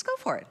 just go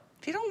for it.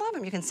 If you don't love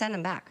them, you can send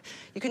them back.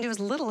 You can do as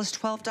little as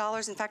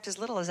 $12, in fact, as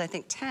little as I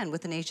think 10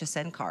 with an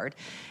HSN card.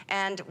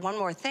 And one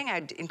more thing,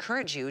 I'd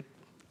encourage you,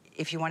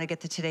 if you want to get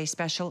the Today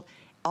Special,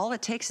 All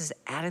it takes is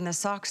adding the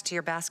socks to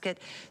your basket,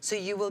 so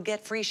you will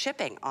get free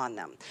shipping on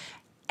them.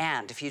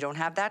 And if you don't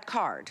have that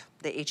card,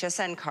 the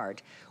HSN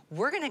card,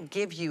 we're gonna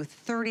give you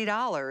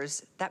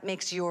 $30. That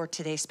makes your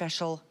Today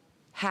Special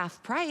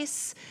half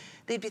price.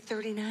 They'd be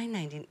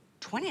 $39.99.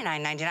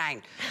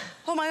 $29.99.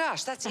 Oh my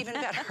gosh, that's even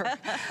better.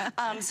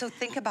 So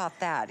think about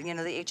that. You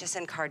know, the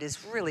HSN card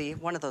is really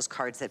one of those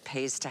cards that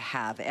pays to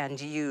have and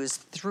use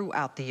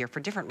throughout the year for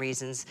different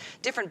reasons,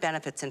 different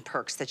benefits and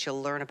perks that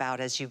you'll learn about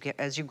as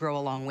you grow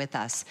along with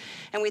us.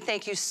 And we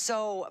thank you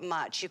so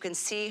much. You can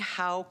see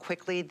how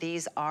quickly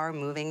these are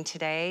moving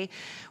today.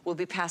 We'll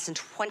be passing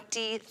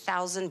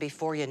 20,000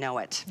 before you know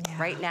it.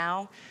 Yeah. Right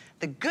now,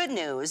 the good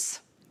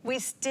news, we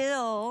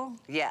still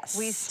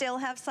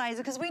have sizes,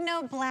 because we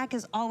know black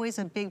is always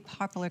a big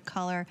popular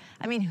color.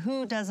 I mean,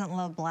 who doesn't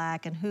love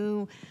black, and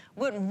who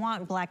wouldn't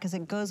want black, because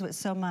it goes with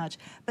so much.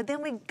 But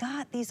then we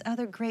got these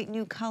other great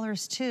new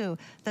colors too.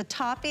 The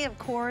taupey, of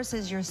course,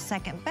 is your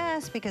second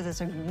best because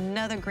it's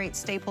another great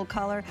staple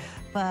color,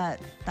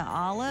 but the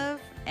olive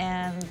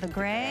and the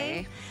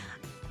gray,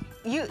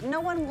 no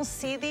one will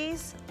see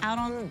these out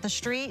on the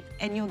street,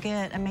 and you'll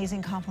get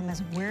amazing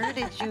compliments. Where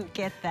did you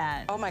get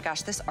that? Oh my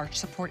gosh, this arch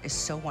support is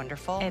so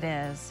wonderful. It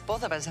is.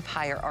 Both of us have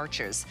higher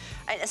arches.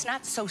 And it's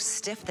not so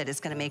stiff that it's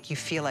gonna make you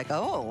feel like,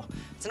 oh,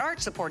 it's an arch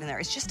support in there.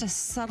 It's just a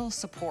subtle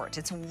support.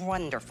 It's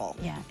wonderful.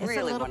 Yeah, it's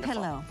really a little wonderful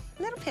pillow.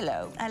 Little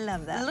pillow. I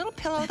love that. A little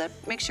pillow that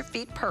makes your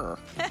feet purr.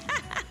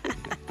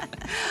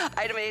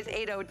 Item is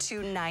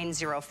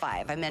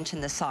 802905. I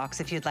mentioned the socks.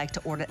 If you'd like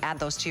to add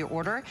those to your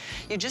order,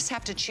 you just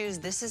have to choose.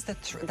 This is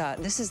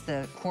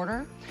the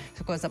quarter,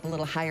 so it goes up a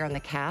little higher on the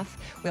calf.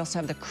 We also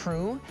have the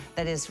crew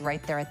that is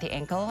right there at the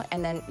ankle,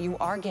 and then you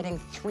are getting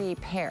 3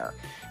 pair.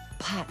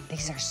 But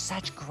these are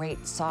such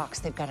great socks.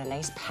 They've got a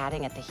nice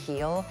padding at the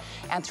heel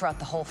and throughout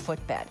the whole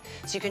footbed.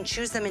 So you can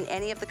choose them in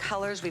any of the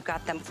colors. We've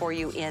got them for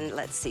you in,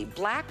 let's see,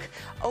 black,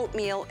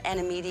 oatmeal, and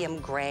a medium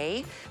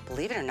gray.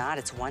 Believe it or not,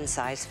 it's one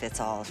size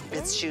fits all.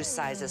 It's shoe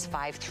sizes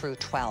 5 through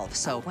 12.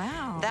 So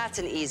that's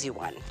an easy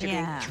one. You're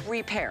getting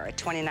 3 pair at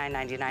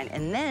 $29.99,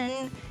 and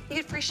then you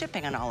get free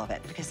shipping on all of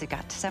it because they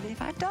got to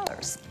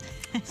 $75.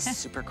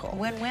 Super cool.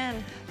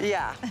 Win-win.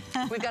 Yeah.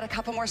 We've got a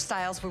couple more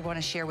styles we want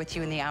to share with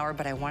you in the hour,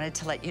 but I wanted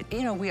to let you,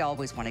 you know, we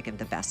always want to give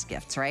the best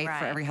gifts, right?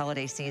 For every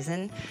holiday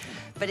season.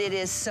 But it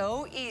is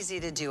so easy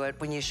to do it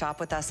when you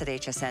shop with us at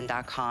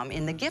hsn.com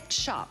in the gift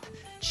shop.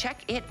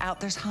 Check it out.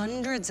 There's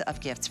hundreds of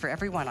gifts for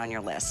everyone on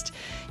your list.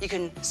 You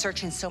can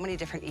search in so many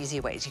different easy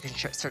ways. You can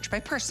search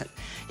by person.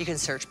 You can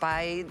search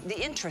by the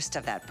interest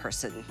of that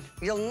person.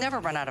 You'll never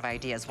run out of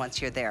ideas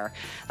once you're there.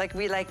 Like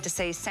we like to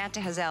say, Santa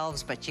has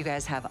elves, but you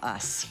guys have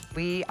us.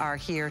 We are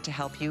here to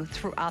help you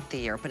throughout the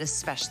year, but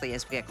especially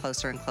as we get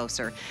closer and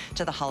closer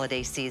to the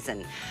holiday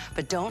season.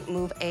 But don't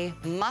move a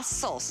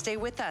muscle. Stay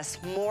with us.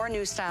 More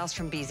new styles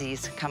from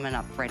Bzees coming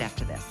up right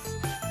after this.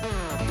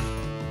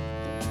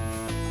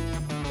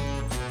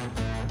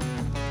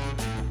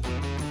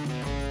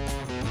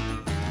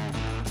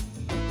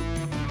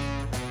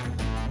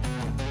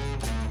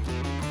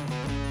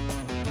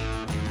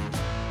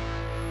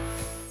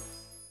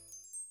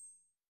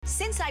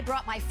 Since I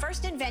brought my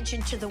first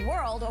invention to the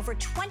world over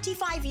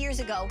 25 years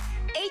ago,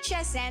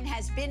 HSN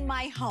has been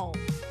my home.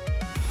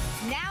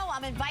 Now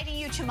I'm inviting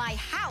you to my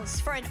house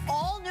for an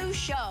all-new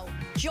show,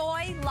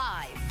 Joy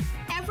Live.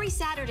 Every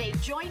Saturday,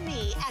 join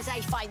me as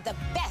I find the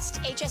best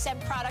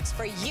HSN products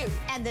for you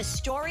and the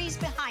stories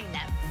behind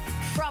them.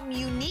 From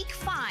unique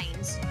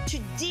finds to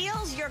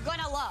deals you're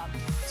gonna love.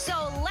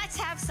 So let's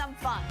have some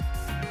fun.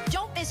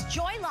 Don't miss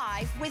Joy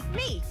Live with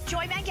me,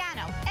 Joy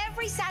Mangano,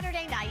 every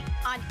Saturday night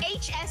on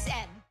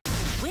HSN.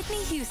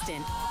 Whitney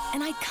Houston,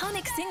 an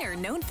iconic singer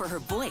known for her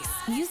voice,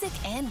 music,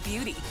 and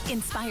beauty.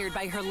 Inspired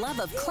by her love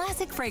of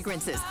classic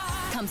fragrances,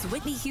 comes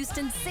Whitney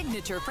Houston's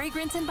signature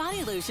fragrance and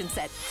body lotion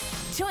set.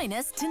 Join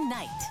us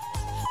tonight.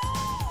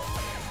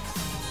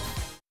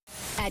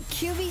 At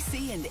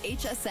QVC and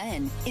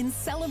HSN, in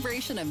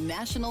celebration of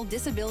National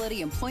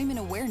Disability Employment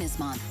Awareness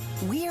Month,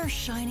 we are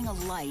shining a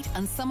light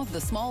on some of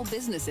the small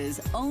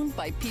businesses owned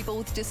by people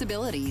with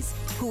disabilities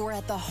who are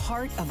at the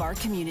heart of our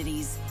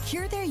communities.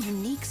 Hear their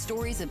unique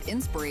stories of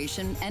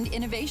inspiration and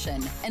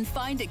innovation and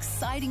find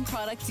exciting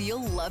products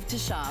you'll love to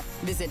shop.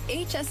 Visit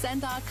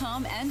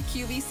hsn.com and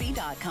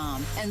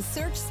qvc.com and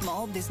search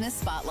Small Business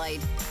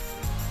Spotlight.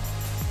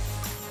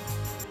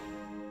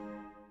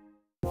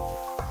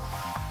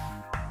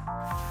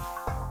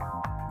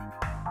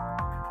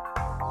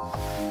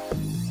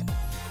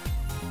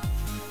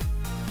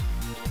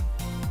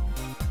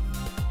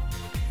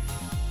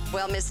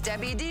 Well, Miss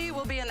Debbie D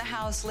will be in the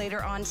house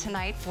later on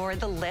tonight for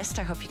the list.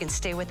 I hope you can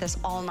stay with us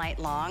all night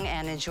long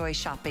and enjoy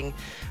shopping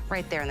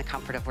right there in the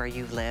comfort of where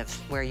you live,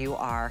 where you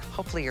are.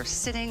 Hopefully you're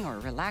sitting or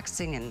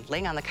relaxing and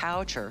laying on the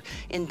couch or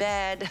in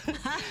bed,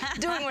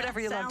 doing whatever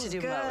you love to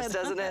do most,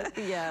 doesn't it?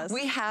 Yes.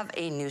 We have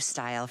a new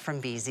style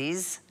from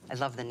Bzees. I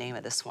love the name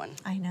of this one.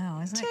 I know,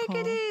 isn't it cool?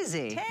 Take it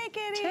easy. Take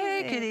it easy.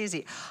 Take it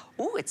easy.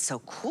 Oh, it's so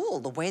cool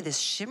the way this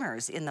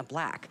shimmers in the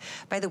black.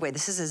 By the way,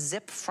 this is a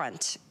zip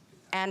front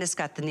And it's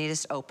got the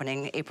neatest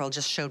opening. April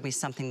just showed me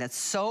something that's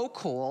so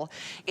cool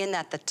in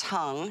that the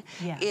tongue,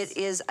 it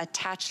is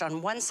attached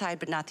on one side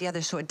but not the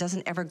other, so it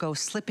doesn't ever go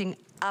slipping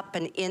up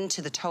and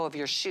into the toe of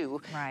your shoe.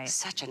 Right.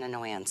 Such an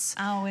annoyance.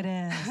 Oh, it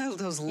is.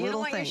 Those little things. You don't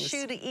want your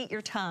shoe to eat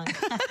your tongue.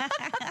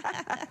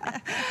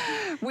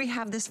 We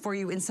have this for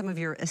you in some of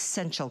your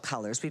essential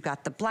colors. We've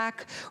got the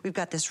black, we've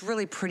got this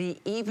really pretty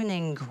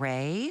evening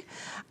gray.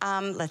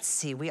 Let's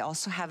see, we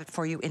also have it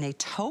for you in a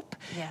taupe.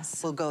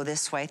 Yes. We'll go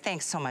this way.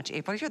 Thanks so much,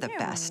 April. You're the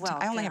best.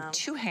 Welcome. I only have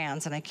 2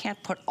 hands and I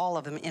can't put all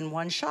of them in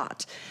one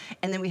shot.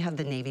 And then we have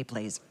the navy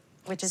blazer.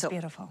 Which is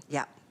beautiful.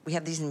 Yeah. We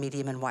have these in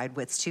medium and wide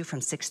widths too, from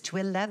 6 to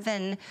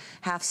 11.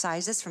 Half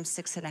sizes from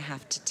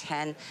 6.5 to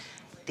 10.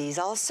 These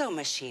also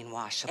machine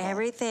washable.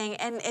 Everything,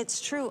 and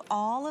it's true,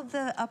 all of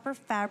the upper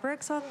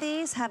fabrics on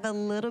these have a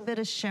little bit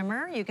of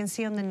shimmer. You can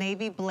see on the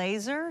navy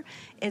blazer,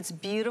 it's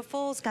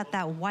beautiful. It's got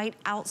that white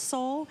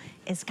outsole.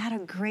 It's got a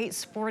great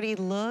sporty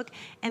look.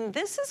 And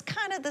this is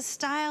kind of the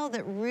style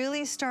that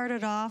really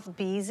started off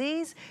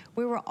Bzees.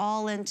 We were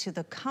all into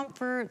the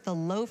comfort, the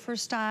loafer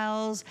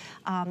styles.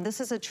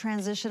 This is a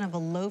transition of a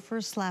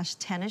loafer /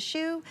 tennis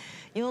shoe.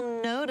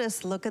 You'll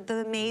notice, look at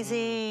the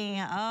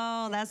amazing,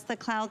 oh, that's the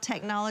cloud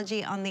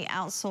technology on the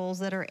outsoles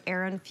that are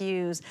air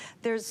infused.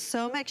 There's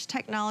so much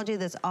technology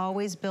that's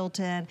always built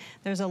in.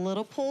 There's a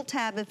little pull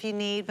tab if you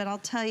need, but I'll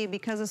tell you,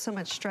 because of so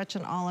much stretch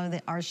in all of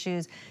our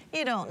shoes,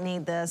 you don't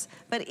need this.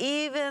 But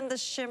even the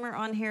shimmer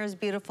on here is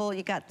beautiful.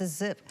 You got the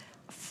zip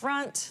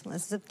front.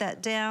 Let's zip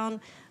that down.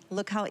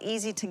 Look how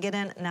easy to get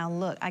in. Now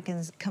look, I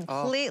can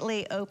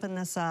completely open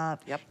this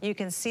up. Yep. You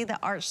can see the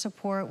arch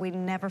support. We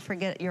never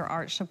forget your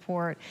arch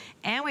support.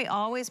 And we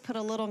always put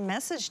a little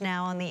message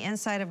now on the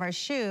inside of our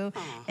shoe.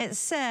 It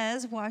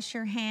says, wash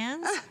your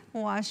hands,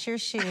 wash your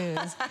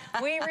shoes.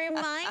 We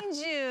remind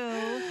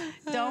you,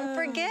 don't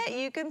forget,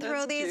 you can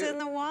throw these in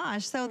the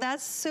wash. So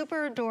that's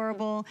super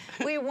adorable.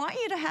 We want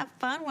you to have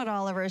fun with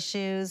all of our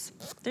shoes.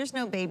 There's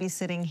no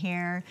babysitting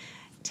here.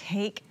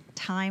 Take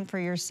time for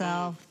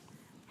yourself.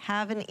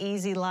 Have an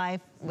easy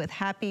life with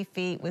happy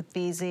feet with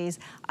Bzees.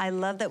 I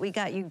love that we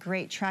got you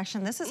great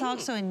traction. This is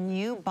also a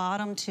new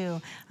bottom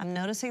too. I'm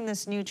noticing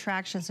this new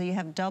traction. So you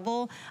have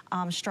double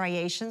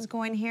striations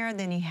going here.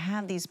 Then you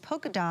have these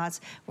polka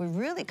dots with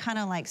really kind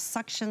of like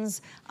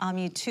suctions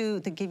you to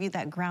give you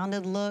that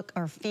grounded look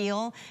or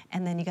feel.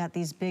 And then you got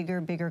these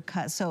bigger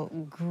cuts. So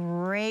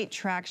great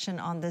traction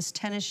on this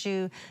tennis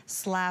shoe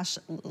 /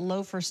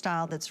 loafer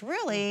style that's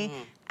really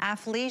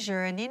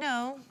athleisure. And you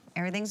know,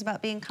 everything's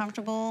about being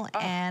comfortable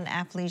and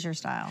athleisure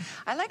style.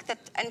 I like that.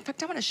 In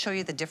fact, I want to show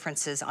you the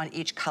differences on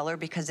each color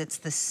because it's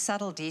the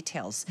subtle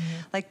details.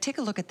 Like, take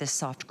a look at this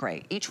soft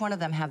gray. Each one of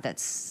them have that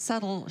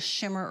subtle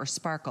shimmer or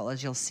sparkle,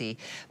 as you'll see.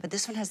 But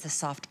this one has the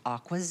soft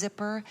aqua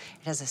zipper.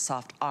 It has a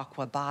soft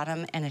aqua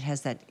bottom, and it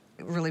has that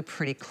really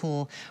pretty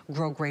cool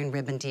grosgrain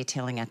ribbon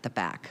detailing at the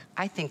back.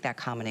 I think that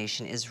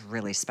combination is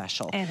really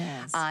special. It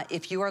is.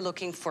 If you are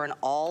looking for an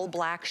all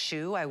black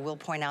shoe, I will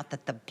point out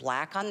that the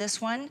black on this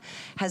one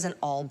has an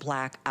all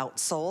black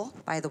outsole.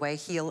 By the way,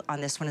 heel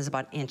on this one is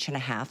about 1.5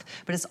 inches,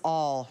 but it's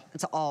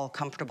all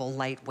comfortable,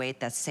 lightweight,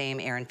 that same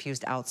air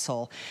infused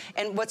outsole.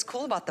 And what's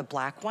cool about the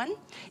black one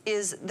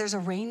is there's a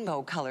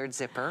rainbow colored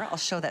zipper. I'll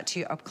show that to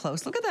you up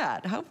close. Look at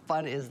that. How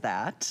fun is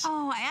that?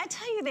 Oh, I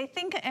tell you, they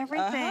think of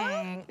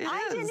everything.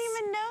 I didn't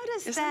even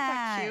notice Isn't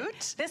that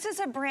cute? This is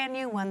a brand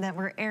new one that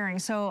we're airing,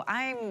 so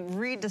I'm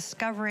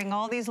rediscovering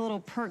all these little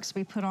perks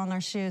we put on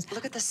our shoes.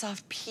 Look at the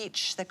soft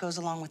peach that goes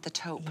along with the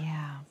taupe.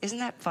 Yeah. Isn't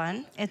that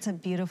fun? It's a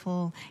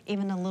beautiful,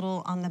 even a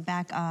little on the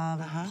back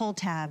pull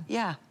tab.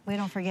 Yeah. We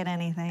don't forget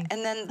anything.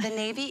 And then the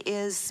navy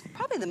is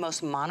probably the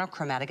most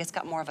monochromatic. It's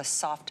got more of a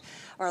soft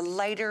or a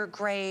lighter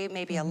gray,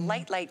 maybe a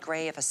light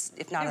gray,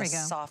 if not a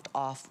soft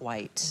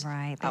off-white.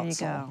 Right, there you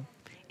go.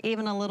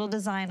 Even a little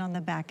design on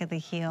the back of the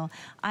heel.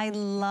 I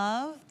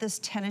love this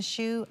tennis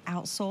shoe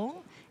outsole.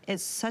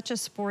 It's such a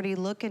sporty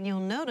look, and you'll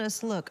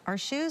notice, look, our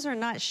shoes are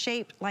not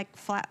shaped like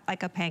flat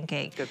like a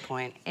pancake. Good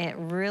point. It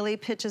really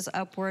pitches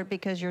upward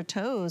because your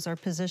toes are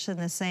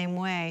positioned the same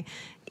way.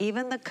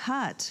 Even the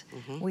cut,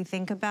 we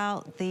think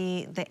about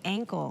the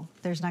ankle.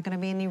 There's not gonna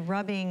be any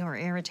rubbing or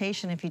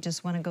irritation if you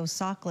just wanna go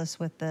sockless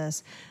with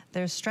this.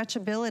 There's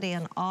stretchability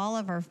in all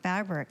of our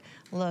fabric.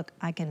 Look,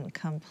 I can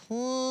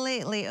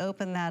completely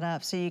open that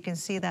up so you can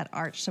see that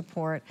arch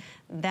support.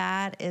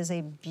 That is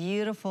a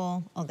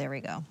beautiful, oh, there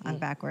we go, I'm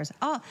backwards.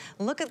 Oh,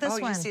 look at this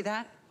one. Oh, you see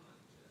that?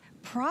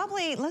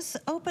 Probably, let's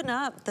open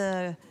up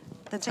the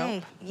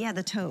taupe? Yeah,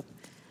 the taupe.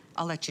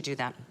 I'll let you do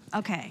that.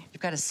 Okay.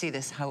 You've got to see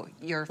this, how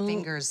your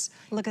fingers.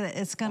 Look at it,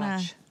 it's gonna.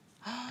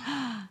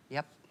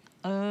 Yep.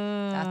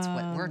 That's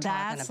what we're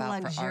talking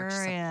about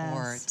luxurious. for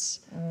arch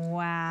support.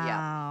 Wow.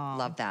 Yeah,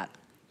 love that.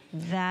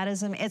 That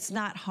is, it's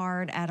not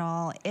hard at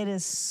all. It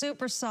is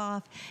super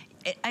soft.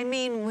 I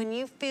mean, when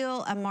you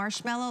feel a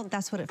marshmallow,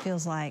 that's what it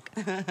feels like.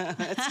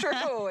 It's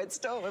true. It's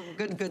still a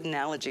good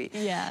analogy.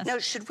 Yes. Now,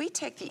 should we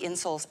take the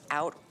insoles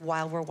out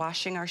while we're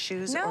washing our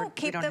shoes? No, or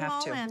keep them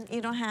all in.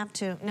 You don't have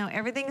to. No,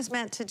 everything is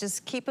meant to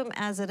just keep them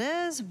as it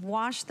is,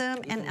 wash them,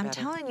 and I'm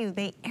telling you,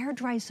 they air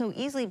dry so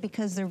easily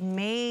because they're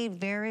made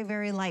very,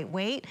 very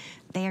lightweight.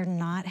 They are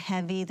not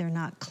heavy, they're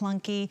not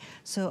clunky.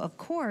 So of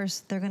course,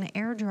 they're gonna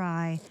air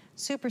dry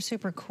super,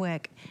 super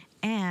quick.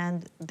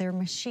 And they're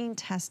machine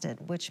tested,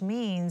 which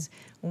means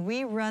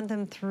we run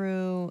them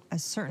through a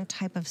certain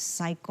type of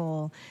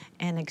cycle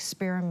and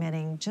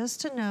experimenting just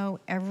to know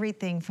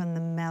everything from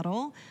the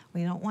metal.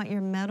 We don't want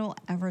your metal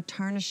ever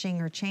tarnishing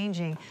or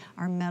changing.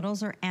 Our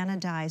metals are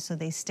anodized, so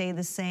they stay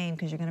the same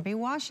because you're gonna be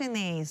washing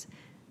these.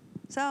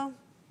 So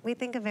we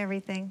think of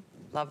everything.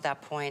 Love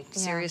that point, Yeah.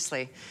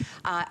 Seriously.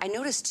 I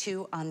noticed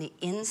too on the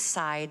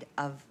inside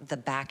of the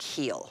back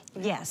heel.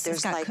 Yes, there's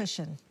it's got like,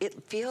 cushion.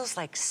 It feels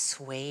like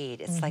suede.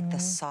 It's like the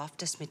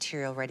softest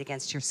material right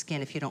against your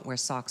skin if you don't wear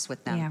socks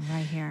with them. Yeah,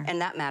 right here. And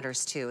that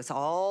matters too. It's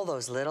all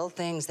those little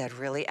things that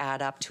really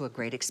add up to a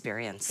great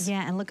experience.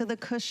 Yeah, and look at the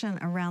cushion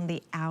around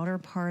the outer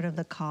part of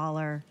the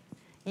collar.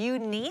 You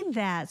need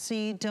that so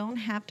you don't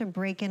have to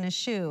break in a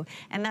shoe.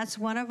 And that's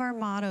one of our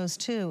mottos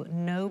too,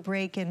 no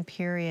break-in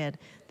period.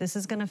 This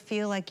is gonna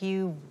feel like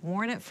you've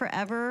worn it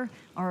forever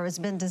or it's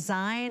been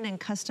designed and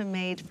custom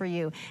made for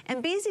you.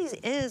 And Bzees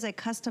is a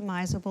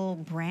customizable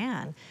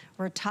brand.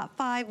 We're top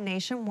 5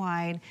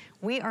 nationwide.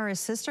 We are a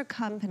sister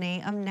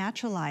company of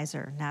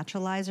Naturalizer.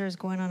 Naturalizer is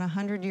going on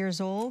 100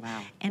 years old.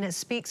 Wow. And it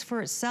speaks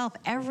for itself.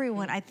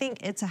 Everyone, I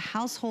think it's a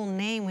household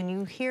name. When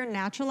you hear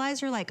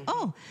Naturalizer, like,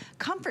 oh,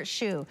 comfort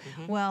shoe.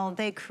 Well,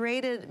 they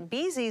created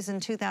Bzees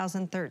in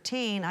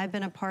 2013. I've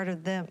been a part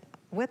of them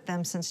with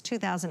them since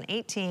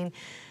 2018.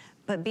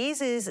 But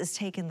Bzees is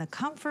taking the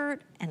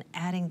comfort and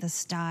adding the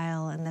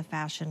style and the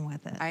fashion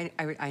with it. I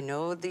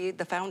know the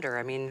founder.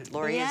 I mean,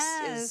 Lori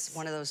is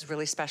one of those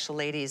really special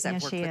ladies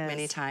I've worked with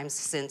many times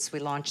since we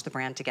launched the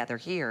brand together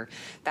here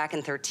back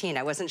in 13.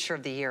 I wasn't sure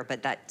of the year,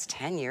 but that's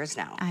 10 years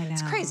now. I know.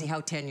 It's crazy how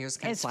 10 years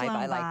can fly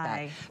by like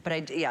that.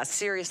 But yeah,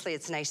 seriously,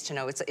 it's nice to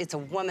know. It's a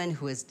woman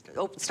who has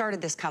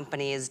started this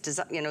company, is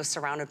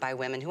surrounded by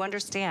women who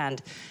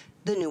understand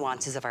the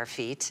nuances of our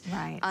feet.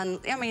 Right. I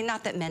mean,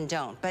 not that men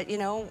don't, but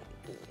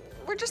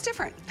we're just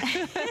different.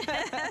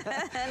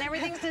 And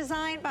everything's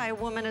designed by a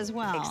woman as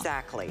well.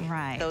 Exactly.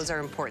 Right. Those are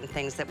important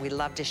things that we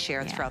love to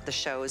share throughout the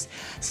shows.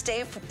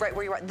 Stay right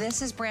where you are.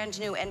 This is brand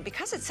new, and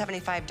because it's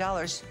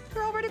 $75,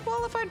 you're already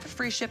qualified for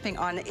free shipping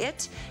on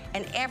it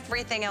and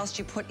everything else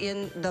you put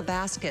in the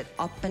basket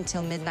up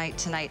until midnight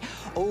tonight.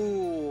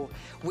 Oh,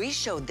 we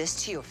showed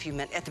this to you a few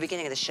minutes at the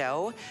beginning of the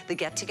show, the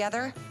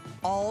get-together.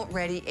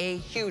 Already a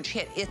huge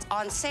hit. It's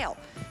on sale.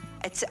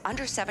 It's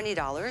under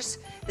 $70.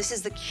 This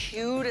is the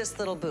cutest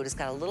little boot. It's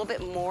got a little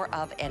bit more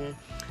of an,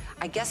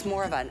 I guess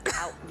more of an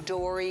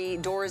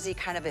outdoorsy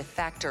kind of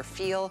effect or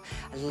feel.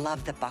 I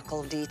love the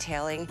buckle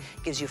detailing.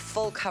 Gives you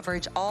full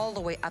coverage all the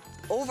way up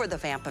over the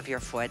vamp of your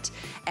foot.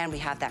 And we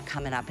have that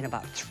coming up in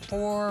about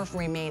 4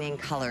 remaining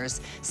colors.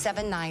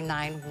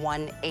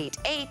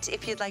 $799,188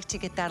 if you'd like to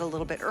get that a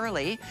little bit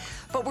early.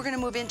 But we're gonna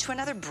move into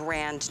another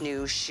brand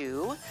new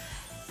shoe.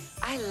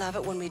 I love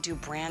it when we do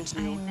brand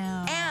new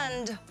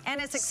and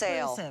it's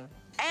exclusive. Sale.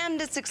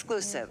 And it's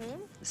exclusive.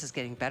 This is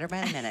getting better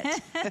by the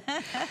minute.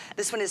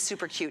 This one is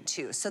super cute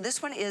too. So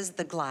this one is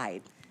the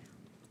Glide.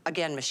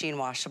 Again, machine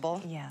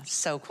washable. Yes.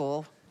 So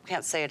cool.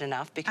 Can't say it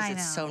enough because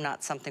it's so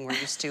not something we're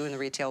used to in the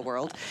retail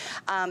world.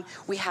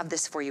 We have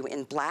this for you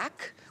in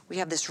black. We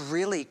have this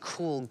really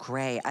cool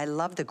gray. I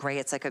love the gray.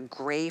 It's like a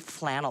gray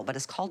flannel, but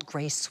it's called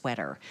gray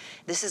sweater.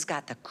 This has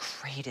got the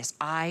greatest,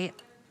 I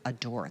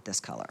adore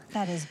this color.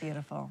 That is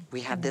beautiful.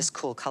 We have this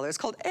cool color. It's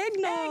called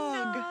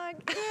Eggnog.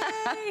 Eggnog,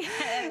 yay!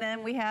 And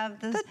then we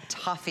have the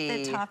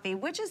Toffee. The Toffee,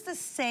 which is the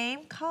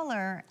same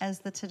color as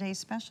the Today's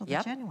Special,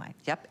 the Genuine.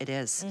 Yep, it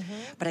is.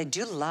 But I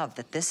do love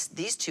that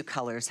these two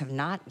colors have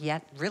not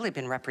yet really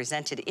been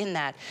represented in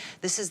that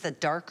this is the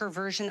darker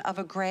version of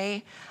a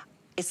gray.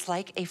 It's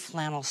like a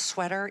flannel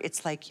sweater.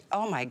 It's like,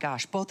 oh my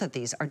gosh, both of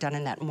these are done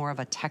in that more of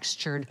a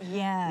textured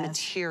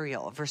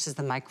material versus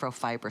the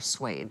microfiber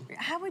suede.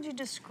 How would you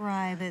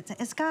describe it?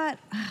 It's got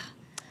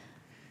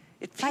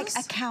it feels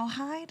like a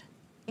cowhide,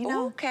 you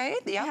know? Okay,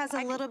 yeah. It has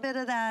a little bit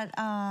of that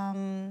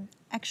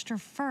extra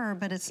fur,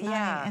 but it's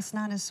not, it's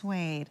not a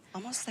suede.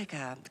 Almost like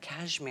a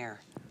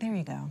cashmere. There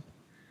you go.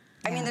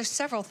 I mean, there's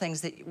several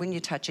things that when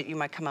you touch it, you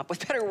might come up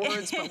with better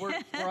words, but we're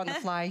on the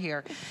fly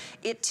here.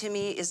 It, to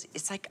me,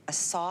 it's like a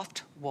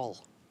soft wool.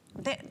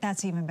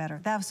 That's even better.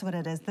 That's what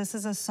it is. This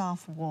is a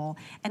soft wool.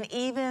 And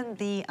even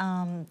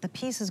the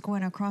pieces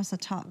going across the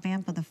top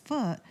vamp of the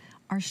foot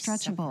are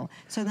stretchable.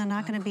 So they're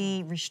not gonna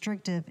be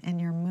restrictive in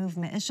your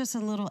movement. It's just a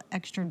little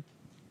extra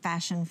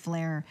fashion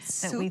flair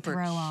that we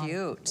throw on.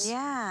 Super cute.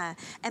 Yeah,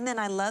 and then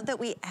I love that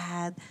we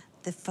add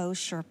the faux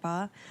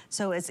Sherpa.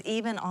 So it's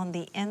even on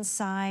the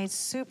inside,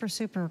 super,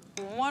 super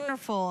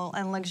wonderful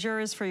and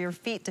luxurious for your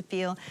feet to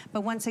feel.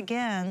 But once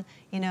again,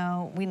 you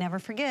know, we never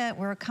forget,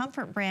 we're a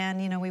comfort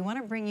brand. You know, we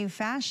want to bring you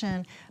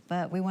fashion,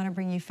 but we want to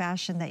bring you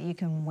fashion that you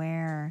can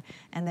wear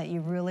and that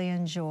you really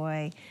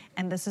enjoy.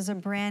 And this is a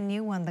brand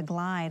new one, the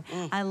Glide.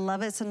 I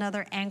love it. It's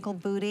another ankle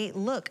booty.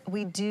 Look,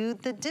 we do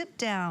the dip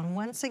down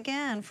once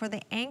again for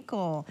the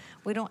ankle.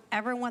 We don't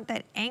ever want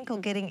that ankle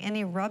getting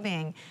any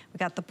rubbing. We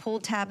got the pull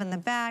tab in the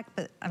back,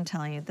 but I'm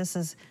telling you, this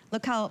is,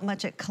 look how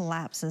much it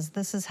collapses.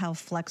 This is how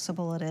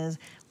flexible it is.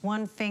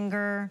 One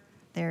finger,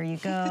 there you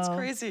go. It's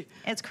crazy.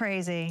 It's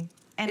crazy.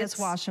 And it's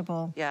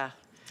washable. Yeah.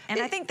 And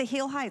I think the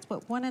heel height's,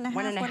 what, 1.5?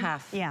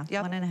 1.5. Yeah,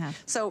 yep. 1.5.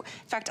 So,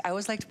 in fact, I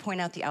always like to point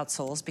out the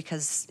outsoles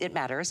because it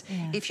matters.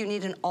 Yeah. If you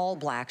need an all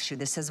black shoe,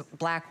 this is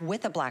black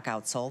with a black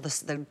outsole.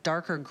 The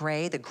darker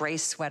gray, the gray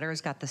sweater has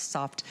got the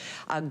soft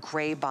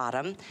gray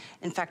bottom.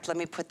 In fact, let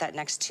me put that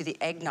next to the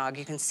eggnog.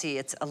 You can see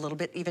it's a little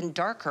bit even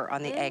darker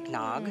on the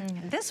eggnog.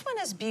 This one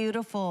is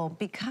beautiful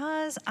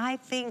because I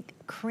think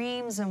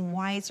creams and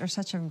whites are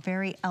such a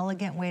very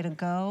elegant way to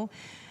go.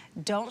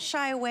 Don't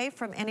shy away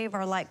from any of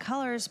our light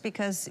colors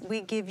because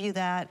we give you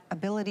that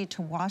ability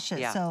to wash it.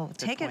 Yeah, so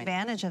take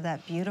advantage of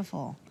that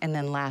beautiful. And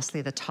then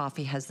lastly, the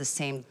toffee has the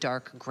same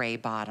dark gray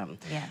bottom.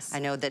 Yes. I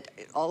know that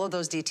all of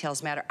those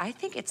details matter. I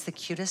think it's the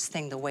cutest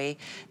thing, the way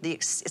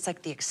it's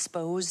like the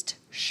exposed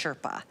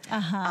Sherpa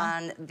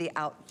on the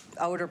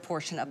outer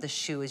portion of the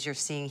shoe as you're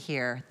seeing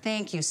here.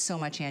 Thank you so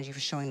much, Angie,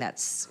 for showing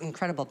that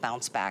incredible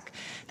bounce back.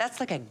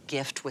 That's like a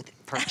gift with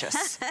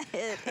purchase.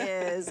 It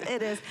is,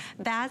 it is.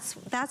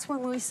 That's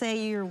when we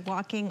say you're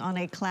walking on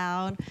a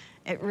cloud.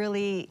 It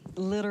really,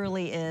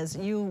 literally is.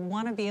 You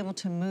want to be able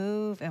to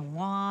move and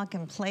walk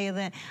and play with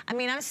it. I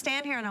mean, I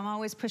stand here and I'm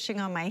always pushing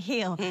on my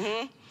heel.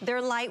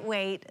 They're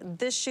lightweight.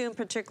 This shoe in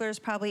particular is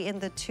probably in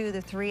the 2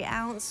 to 3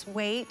 ounce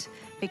weight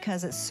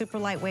because it's super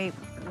lightweight.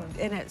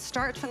 And it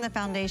starts from the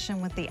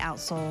foundation with the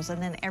outsoles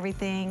and then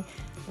everything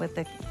with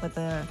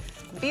the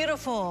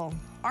beautiful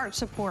arch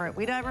support.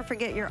 We don't ever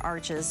forget your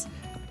arches.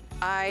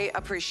 I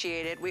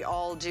appreciate it. We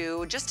all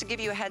do. Just to give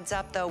you a heads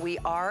up, though, we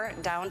are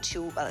down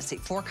to, let's see,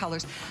 4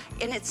 colors.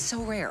 And it's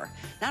so rare.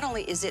 Not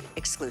only is it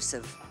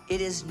exclusive, it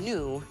is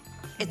new,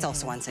 it's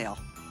also on sale.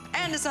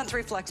 And it's on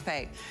 3 flex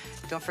pay.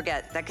 Don't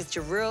forget, that gets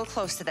you real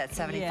close to that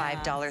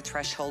 $75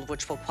 threshold,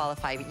 which will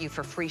qualify you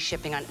for free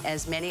shipping on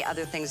as many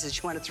other things as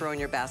you want to throw in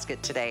your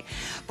basket today.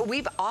 But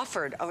we've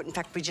offered, oh, in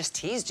fact, we just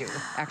teased you,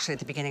 actually, at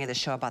the beginning of the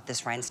show about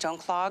this rhinestone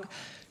clog.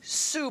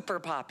 Super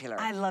popular.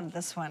 I love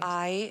this one.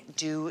 I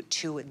do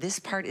too. This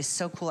part is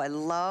so cool. I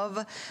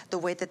love the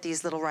way that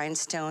these little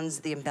rhinestones,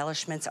 the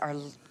embellishments are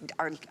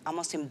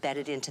almost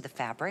embedded into the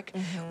fabric,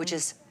 which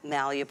is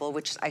malleable,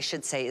 which I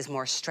should say is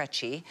more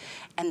stretchy.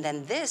 And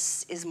then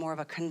this is more of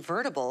a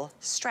convertible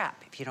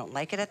strap. If you don't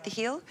like it at the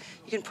heel,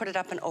 you can put it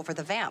up and over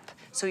the vamp.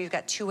 So you've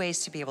got 2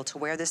 ways to be able to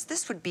wear this.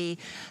 This would be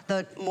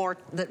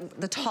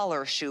the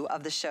taller shoe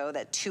of the show,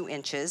 that 2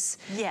 inches.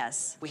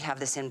 Yes. We have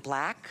this in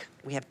black.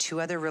 We have 2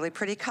 other really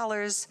pretty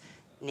colors.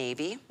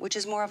 Navy, which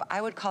is more of,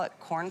 I would call it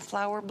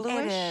cornflower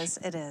bluish. It is,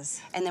 it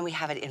is. And then we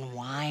have it in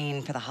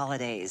wine for the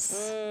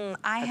holidays.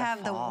 I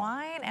have the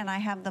wine and I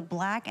have the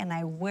black and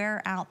I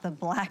wear out the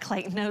black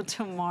like no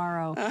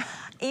tomorrow.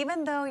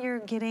 Even though you're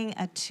getting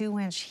a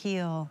 2-inch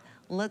heel,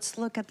 let's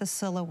look at the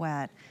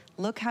silhouette.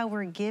 Look how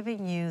we're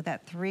giving you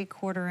that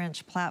 3/4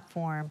 inch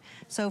platform.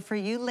 So for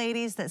you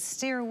ladies that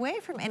steer away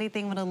from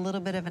anything with a little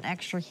bit of an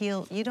extra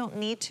heel, you don't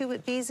need to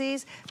at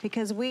Bzees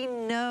because we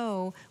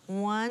know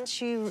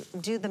once you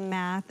do the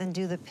math and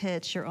do the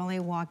pitch, you're only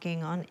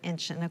walking on 1.25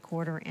 inches,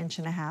 1.5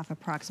 inches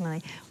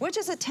approximately, which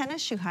is a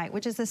tennis shoe height,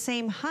 which is the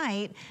same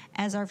height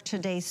as our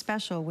today's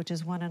special, which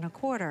is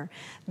 1.25.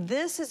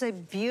 This is a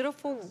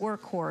beautiful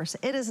workhorse.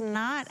 It is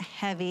not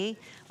heavy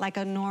like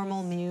a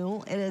normal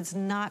mule. It is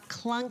not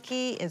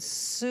clunky. It's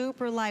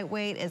super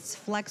lightweight. It's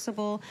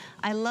flexible.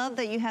 I love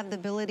that you have the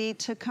ability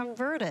to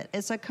convert it.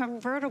 It's a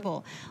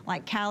convertible.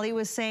 Like Callie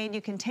was saying,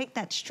 you can take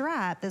that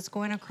strap that's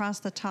going across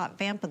the top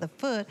vamp of the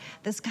foot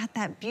that's got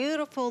that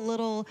beautiful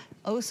little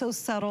oh so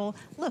subtle,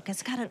 look,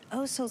 it's got an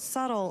oh so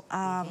subtle,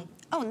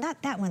 oh,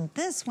 not that one,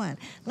 this one.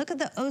 Look at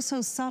the oh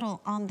so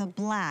subtle on the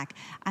black.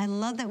 I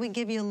love that we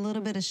give you a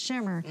little bit of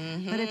shimmer.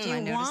 But if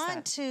you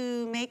want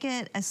to make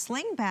it a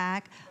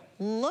slingback,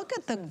 look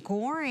at the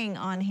goring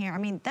on here. I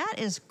mean, that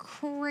is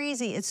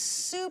crazy. It's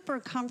super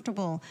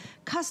comfortable,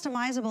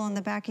 customizable on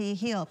the back of your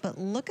heel. But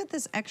look at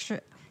this extra,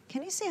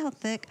 can you see how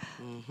thick?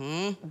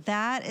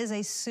 That is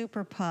a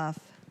super puff.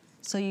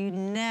 So you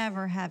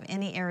never have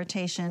any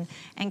irritation.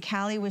 And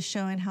Callie was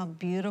showing how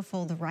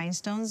beautiful the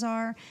rhinestones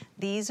are.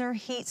 These are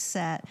heat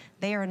set.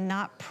 They are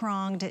not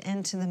pronged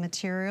into the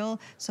material.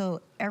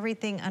 So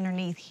everything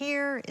underneath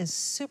here is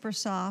super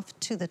soft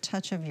to the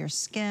touch of your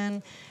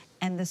skin.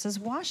 And this is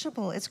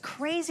washable. It's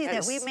crazy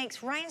that we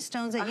make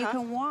rhinestones that you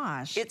can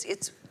wash.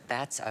 It's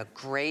That's a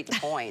great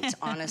point.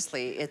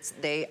 Honestly,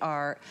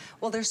 they're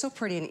so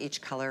pretty in each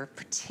color,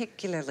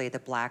 particularly the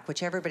black,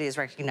 which everybody is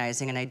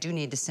recognizing, and I do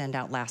need to send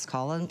out last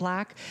call in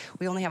black.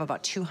 We only have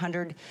about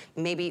 200,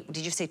 maybe,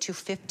 did you say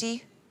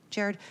 250,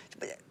 Jared?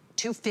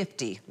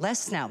 250,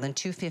 less now than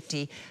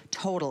 250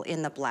 total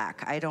in the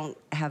black. I don't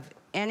have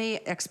any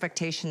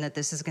expectation that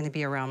this is gonna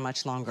be around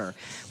much longer.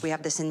 We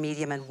have this in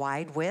medium and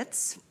wide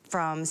widths,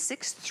 from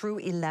 6 through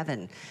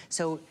 11.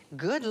 So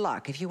good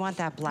luck. If you want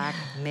that black,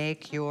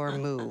 make your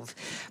move.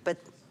 But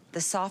the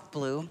soft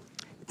blue,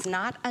 it's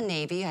not a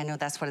navy, I know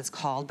that's what it's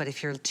called, but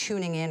if you're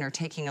tuning in or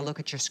taking a look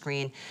at your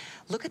screen,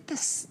 look at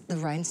this, the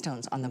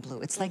rhinestones on the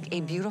blue. It's like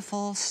a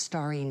beautiful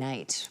starry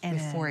night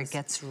before it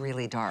gets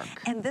really dark.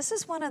 And this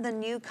is one of the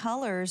new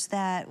colors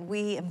that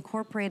we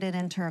incorporated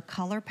into our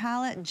color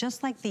palette,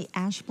 just like the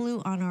ash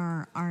blue on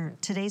our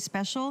today's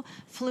special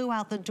flew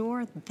out the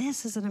door.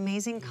 This is an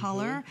amazing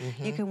color.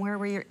 You can wear it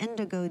with your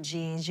indigo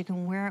jeans. You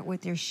can wear it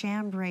with your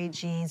chambray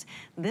jeans.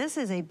 This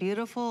is a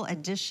beautiful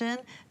addition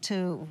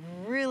to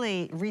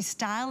really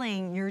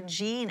restyling your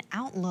jean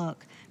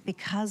outlook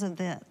because of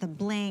the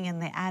bling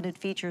and the added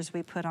features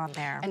we put on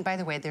there. And by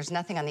the way, there's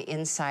nothing on the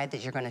inside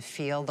that you're gonna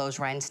feel. Those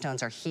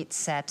rhinestones are heat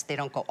set. They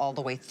don't go all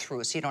the way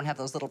through, so you don't have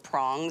those little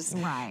prongs.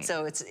 Right.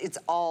 So it's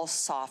all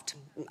soft,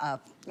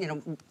 you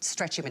know,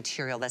 stretchy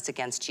material that's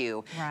against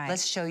you. Right.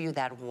 Let's show you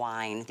that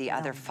wine, the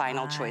other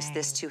final choice.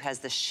 This too has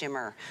the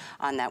shimmer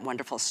on that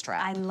wonderful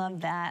strap. I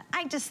love that.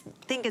 I just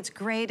think it's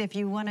great if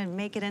you want to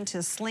make it into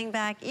a sling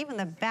back. Even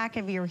the back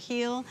of your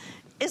heel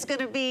is going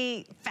to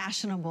be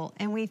fashionable,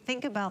 and we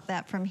think about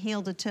that from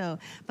heel to toe.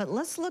 But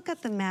let's look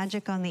at the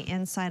magic on the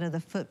inside of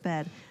the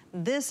footbed.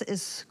 This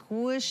is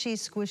squishy,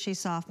 squishy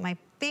soft. My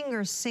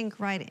fingers sink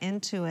right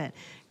into it.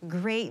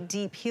 Great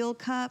deep heel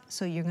cup,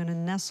 so you're gonna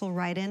nestle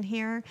right in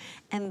here.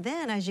 And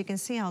then, as you can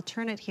see, I'll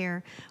turn it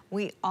here,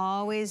 we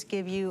always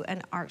give you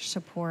an arch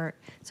support.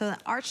 So the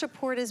arch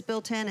support is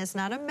built in. It's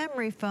not a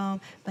memory foam,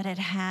 but it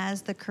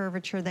has the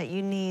curvature that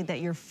you need,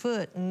 that your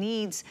foot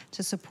needs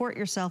to support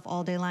yourself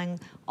all day long,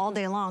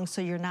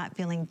 so you're not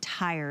feeling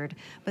tired.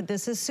 But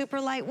this is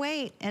super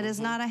lightweight. It is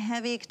not a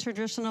heavy,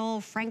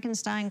 traditional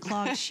Frankenstein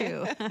clog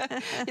shoe.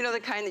 You know, the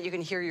kind that you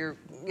can hear you're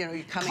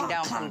coming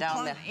down from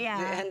down the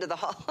end of the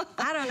hall.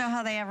 I don't know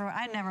how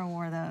I never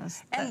wore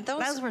those. And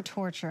those were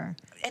torture.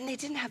 And they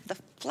didn't have the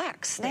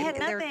flex. They had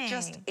nothing. They're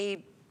just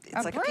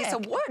it's like a piece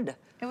of wood.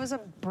 It was a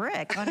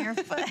brick on your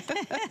foot.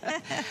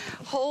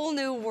 Whole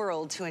new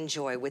world to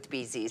enjoy with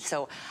Bzees.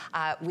 So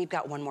we've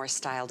got one more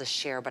style to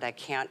share, but I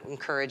can't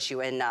encourage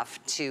you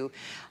enough to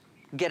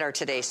get our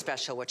today's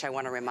special, which I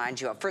want to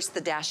remind you of. First,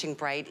 the Dashing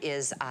Bright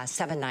is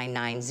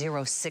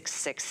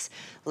 $799,066,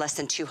 less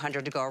than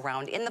 200 to go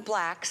around in the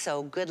black,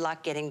 so good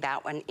luck getting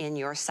that one in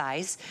your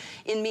size,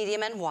 in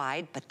medium and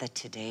wide. But the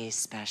today's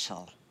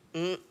special,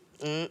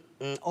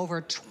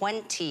 over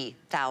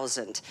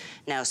 20,000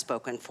 now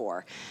spoken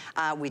for.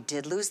 We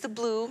did lose the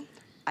blue,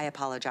 I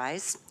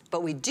apologize.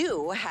 But we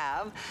do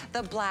have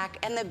the black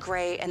and the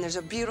gray, and there's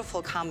a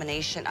beautiful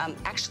combination.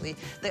 Actually,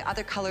 the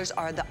other colors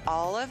are the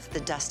olive,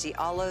 the dusty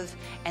olive,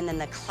 and then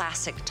the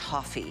classic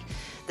toffee.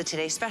 The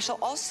Today Special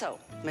also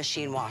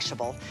machine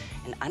washable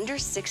and under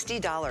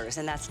 $60,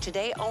 and that's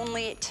today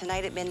only.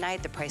 Tonight at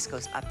midnight, the price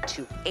goes up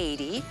to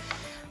 $80.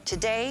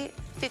 Today,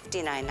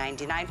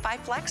 $59.99, 5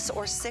 flex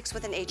or 6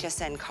 with an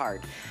HSN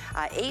card.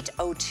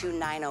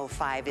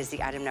 802905 is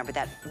the item number.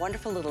 That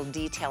wonderful little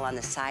detail on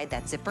the side,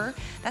 that zipper,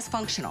 that's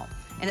functional.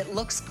 And it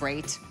looks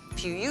great.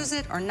 If you use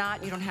it or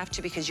not, you don't have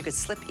to, because you could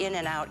slip in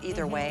and out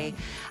either way.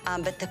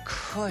 But the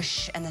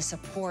cush and the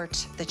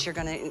support that you're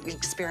gonna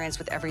experience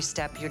with every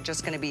step, you're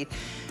just gonna be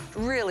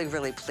really,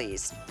 really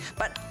pleased.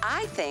 But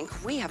I think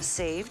we have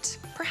saved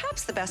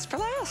perhaps the best for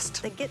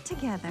last. The get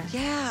together.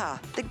 Yeah,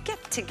 the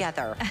get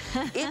together.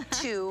 It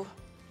too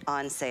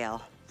on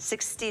sale.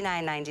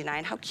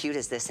 $69.99. How cute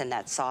is this? And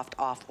that soft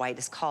off-white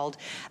is called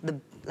the,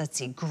 let's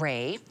see,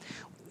 gray.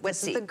 Let's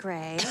see. The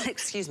gray.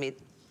 Excuse me.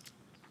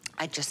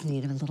 I just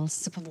need a little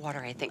sip of water,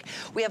 I think.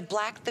 We have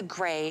black, the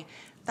gray.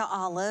 The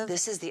olive.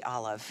 This is the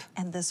olive.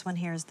 And this one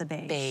here is the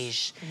beige.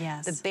 Beige.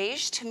 Yes. The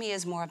beige to me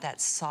is more of that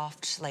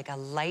soft, like a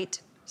light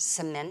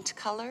cement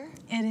color.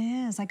 It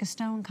is, like a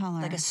stone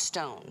color. Like a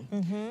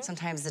stone.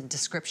 Sometimes the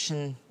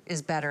description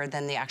is better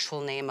than the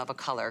actual name of a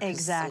color.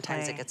 Exactly.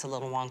 Sometimes it gets a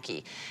little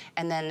wonky.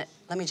 And then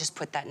let me just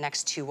put that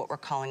next to what we're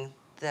calling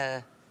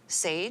the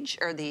sage,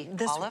 or the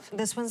olive.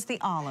 This one's the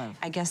olive.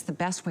 I guess the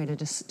best way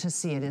to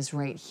see it is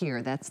right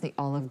here. That's the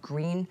olive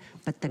green,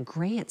 but the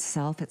gray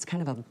itself, it's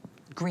kind of a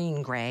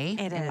green gray,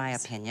 in my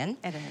opinion.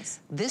 It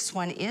is. This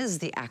one is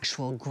the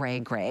actual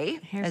gray.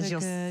 Here's a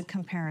good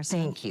comparison.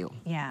 Thank you.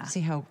 Yeah. See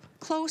how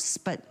close,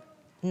 but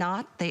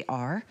not they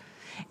are.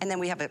 And then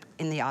we have it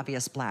in the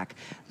obvious black.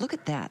 Look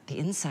at that, the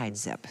inside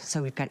zip.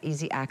 So we've got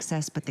easy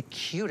access, but the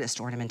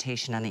cutest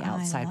ornamentation on the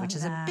outside, which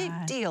is a big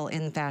deal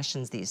in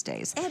fashions these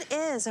days. It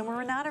is, and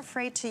we're not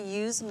afraid to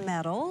use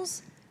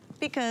metals,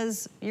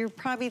 because you're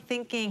probably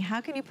thinking, how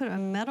can you put a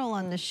metal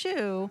on the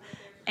shoe?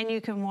 And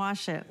you can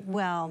wash it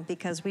well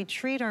because we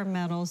treat our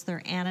metals,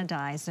 they're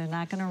anodized, they're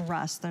not gonna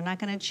rust, they're not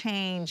gonna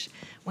change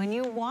when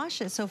you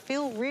wash it. So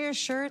feel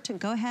reassured to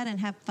go ahead and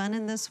have fun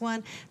in this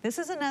one. This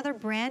is another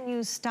brand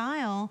new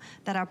style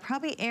that I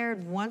probably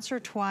aired once or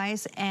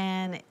twice,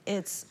 and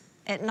it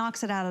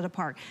knocks it out of the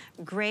park.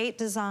 Great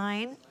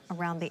design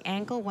around the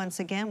ankle.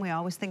 Once again, we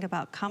always think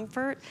about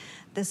comfort.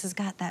 This has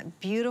got that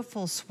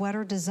beautiful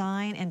sweater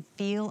design and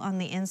feel on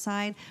the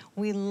inside.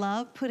 We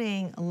love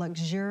putting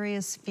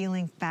luxurious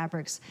feeling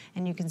fabrics,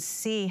 and you can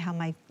see how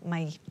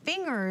my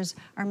fingers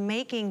are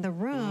making the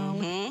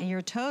room, and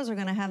your toes are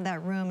gonna have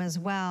that room as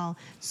well.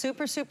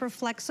 Super, super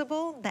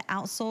flexible. The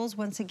outsoles,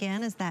 once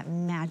again, is that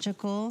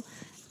magical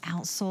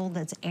outsole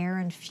that's air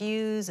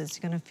infused. It's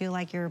gonna feel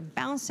like you're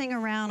bouncing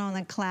around on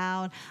a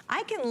cloud.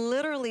 I can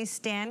literally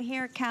stand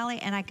here, Callie,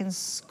 and I can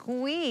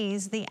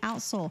squeeze the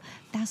outsole.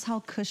 That's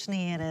how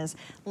cushiony it is.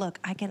 Look,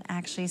 I can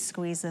actually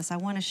squeeze this. I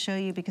wanna show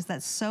you because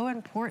that's so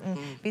important.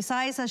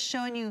 Besides us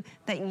showing you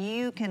that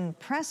you can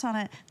press on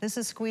it, this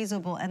is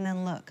squeezable, and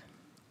then look.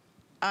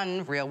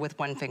 Unreal with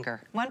one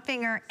finger. One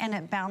finger, and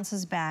it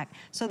bounces back.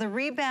 So the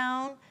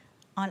rebound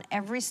on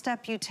every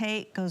step you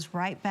take goes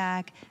right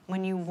back.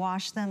 When you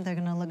wash them, they're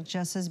gonna look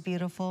just as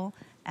beautiful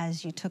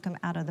as you took them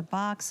out of the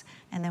box.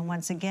 And then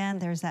once again,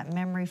 there's that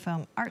memory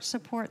foam arch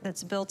support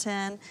that's built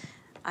in.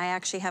 I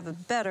actually have a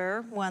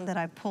better one that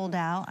I pulled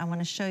out. I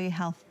wanna show you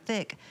how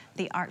thick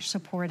the arch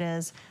support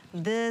is.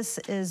 This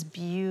is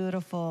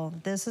beautiful.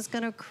 This is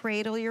gonna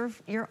cradle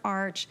your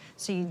arch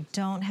so you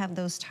don't have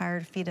those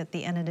tired feet at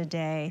the end of the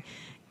day.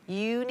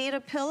 You need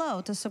a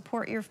pillow to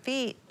support your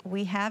feet.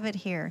 We have it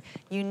here.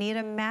 You need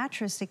a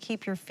mattress to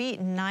keep your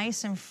feet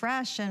nice and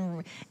fresh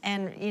and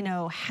you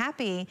know,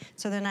 happy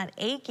so they're not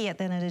achy at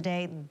the end of the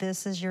day.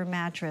 This is your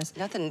mattress.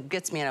 Nothing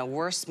gets me in a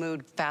worse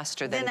mood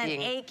faster than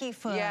being... an achy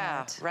foot.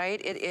 Yeah, right?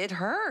 It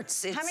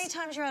hurts. How many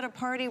times you're at a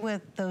party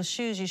with those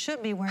shoes you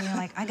should be wearing, you're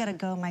like, I gotta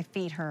go, my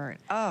feet hurt.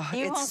 Oh,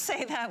 you won't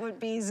say that with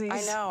Bzees.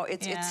 I know,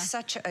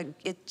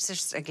 it's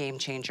just a game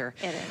changer.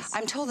 It is.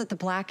 I'm told that the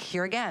black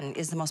here again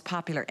is the most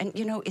popular, and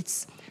you know,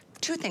 it's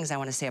two things I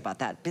want to say about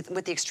that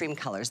with the extreme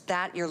colors.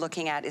 That you're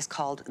looking at is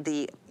called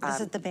the...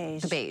 Is it the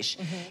beige? The beige,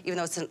 even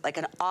though it's like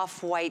an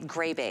off-white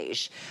gray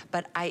beige.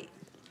 But I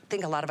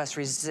think a lot of us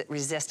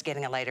resist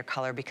getting a lighter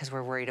color because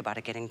we're worried about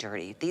it getting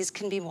dirty. These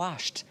can be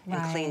washed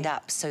and cleaned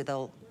up, so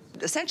they'll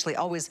essentially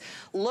always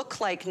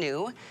look like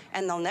new,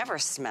 and they'll never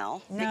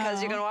smell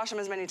because you're gonna wash them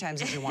as many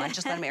times as you want.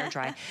 Just let them air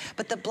dry.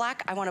 But the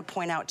black I want to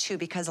point out too,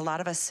 because a lot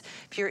of us,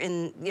 if you're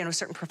in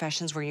certain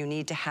professions where you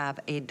need to have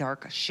a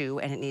dark shoe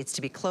and it needs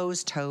to be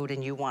closed-toed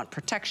and you want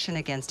protection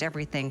against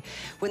everything,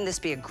 wouldn't this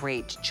be a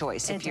great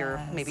choice? If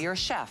you're maybe you're a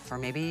chef, or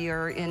maybe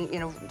you're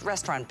in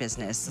restaurant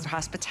business,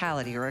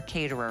 hospitality, or a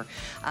caterer.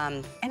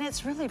 And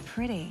it's really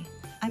pretty.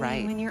 I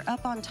mean, when you're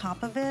up on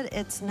top of it,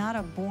 it's not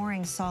a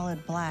boring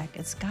solid black.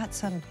 It's got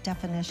some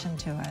definition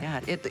to it.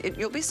 Yeah,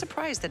 you'll be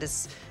surprised that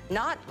it's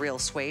not real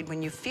suede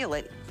when you feel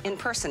it in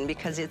person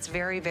because it's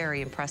very,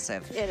 very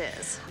impressive. It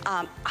is.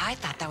 I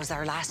thought that was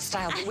our last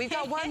style, but we've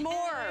got one more.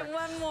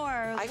 One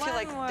more. I feel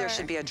like there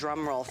should be a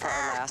drum roll for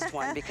our last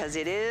one because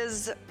it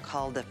is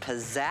called the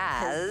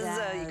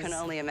Pizzazz. You can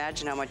only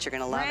imagine how much you're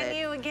gonna love it. Brand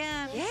new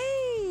again.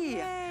 Yay!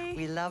 Yay.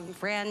 We love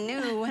brand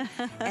new.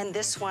 And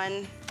this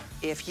one,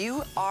 if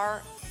you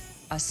are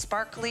a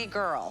sparkly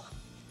girl,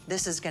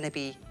 this is gonna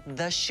be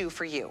the shoe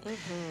for you.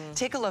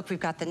 Take a look, we've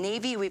got the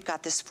navy, we've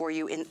got this for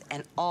you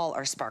and all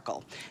are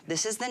sparkle.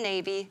 This is the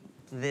navy,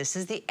 this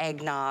is the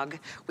eggnog.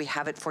 We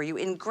have it for you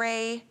in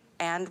gray,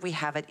 and we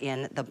have it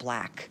in the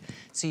black.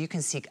 So you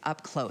can see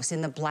up close.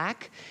 In the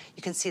black,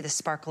 you can see the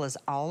sparkle is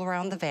all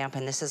around the vamp,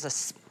 and this is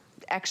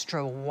a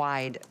extra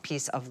wide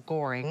piece of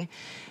goring.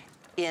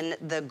 In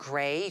the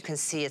gray, you can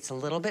see it's a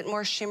little bit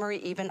more shimmery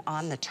even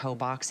on the toe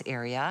box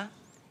area.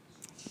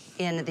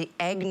 In the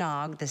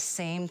eggnog, the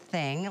same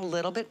thing, a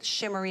little bit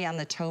shimmery on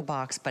the toe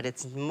box, but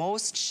it's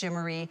most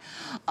shimmery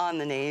on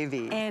the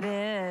navy. It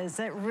is.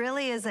 It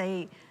really is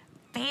a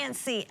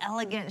fancy,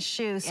 elegant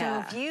shoe.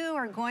 So if you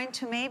are going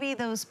to maybe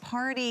those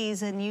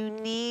parties and you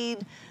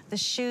need the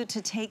shoe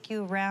to take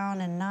you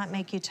around and not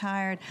make you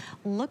tired,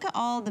 look at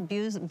all the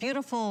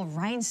beautiful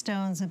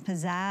rhinestones and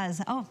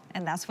pizzazz. Oh,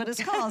 and that's what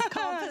it's called. It's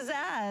called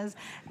pizzazz.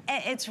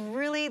 It's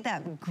really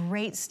that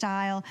great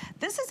style.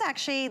 This is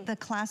actually the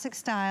classic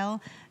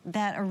style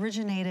that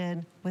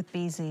originated with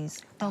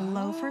Bzees. The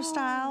loafer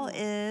style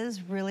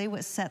is really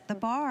what set the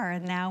bar,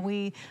 and now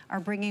we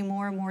are bringing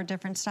more and more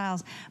different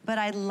styles. But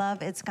I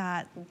love, it's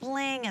got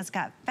bling, it's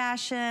got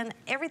fashion.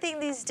 Everything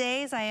these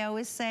days, I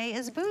always say,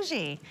 is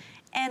bougie.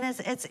 And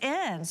it's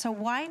in, so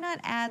why not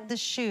add the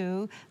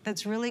shoe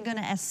that's really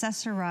gonna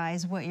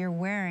accessorize what you're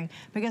wearing?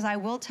 Because I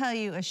will tell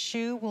you, a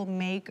shoe will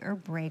make or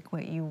break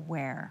what you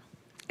wear.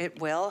 It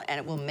will, and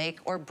it will make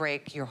or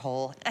break your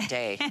whole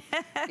day,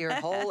 your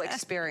whole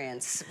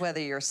experience, whether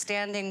you're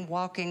standing,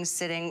 walking,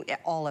 sitting,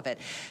 all of it.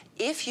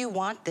 If you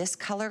want this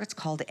color, it's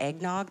called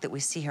eggnog that we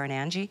see here in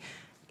Angie.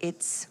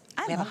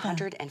 We have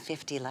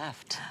 150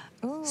 left.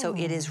 Ooh. So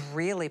it is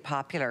really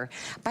popular.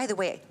 By the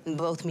way,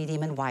 both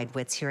medium and wide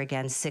widths here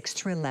again, 6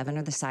 through 11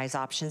 are the size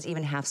options,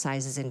 even half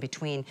sizes in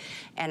between.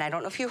 And I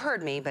don't know if you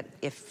heard me, but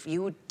if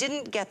you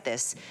didn't get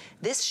this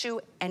shoe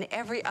and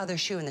every other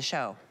shoe in the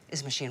show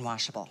is machine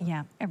washable.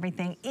 Yeah,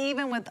 everything.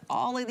 Even with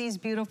all of these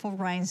beautiful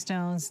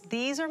rhinestones,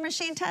 these are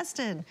machine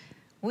tested.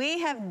 We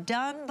have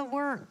done the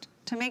work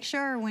to make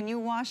sure when you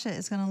wash it,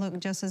 it's gonna look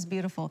just as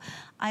beautiful.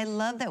 I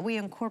love that we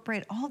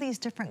incorporate all these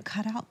different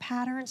cutout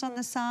patterns on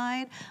the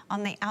side,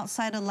 on the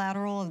outside of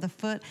lateral of the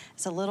foot.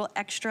 It's a little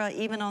extra,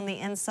 even on the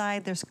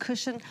inside. There's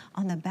cushion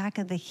on the back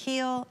of the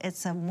heel.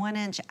 It's a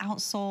 1-inch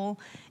outsole.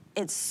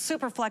 It's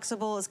super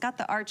flexible. It's got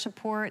the arch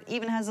support,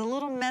 even has a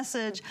little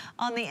message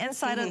on the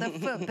inside of the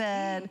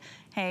footbed.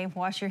 Hey,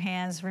 wash your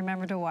hands.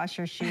 Remember to wash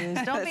your shoes.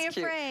 Don't be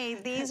afraid.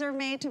 Cute. These are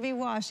made to be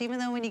washed. Even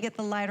though when you get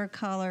the lighter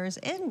colors,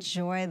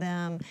 enjoy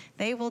them.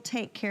 They will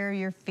take care of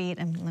your feet.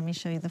 And let me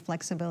show you the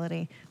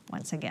flexibility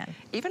once again.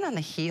 Even on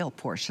the heel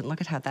portion,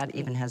 look at how that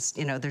even has,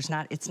 you know,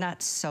 it's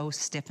not so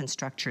stiff and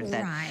structured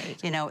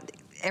that, you know,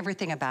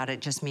 everything about it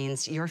just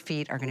means your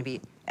feet are gonna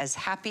be as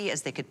happy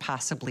as they could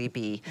possibly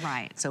be.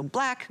 Right. So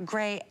black,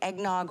 gray,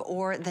 eggnog,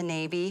 or the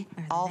navy,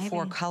 all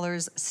 4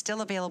 colors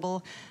still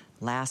available.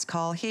 Last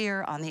call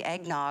here on the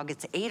eggnog.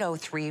 It's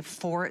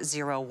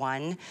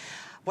 803-401.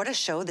 What a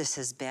show this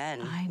has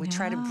been. We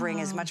try to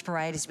bring as much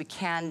variety as we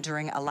can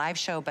during a live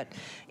show, but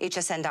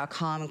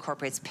hsn.com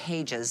incorporates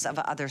pages of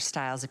other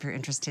styles if you're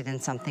interested in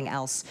something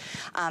else.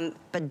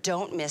 But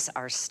don't miss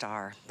our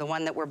star, the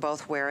one that we're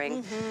both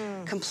wearing.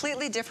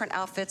 Completely different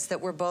outfits that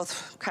we're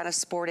both kind of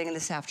sporting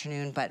this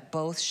afternoon, but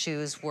both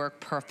shoes work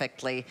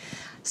perfectly.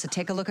 So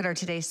take a look at our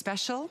today's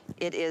special.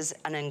 It is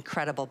an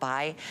incredible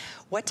buy.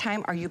 What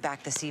time are you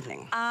back this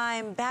evening?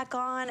 I'm back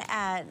on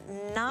at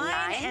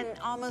 9 and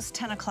almost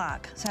 10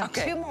 o'clock. So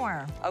two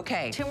more.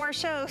 Okay. 2 more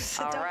shows.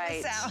 So don't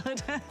miss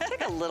out.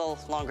 Take a little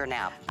longer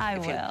nap. I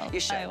will. You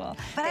should. I will.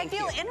 But I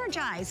feel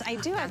energized. I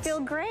do. I feel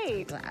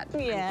great. Glad. Yeah.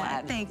 I'm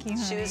glad. Thank you,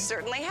 honey. Shoes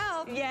certainly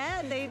help.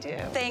 Yeah, they do.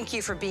 Thank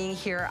you for being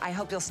here. I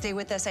hope you'll stay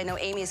with us. I know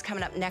Amy is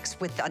coming up next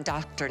with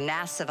Dr.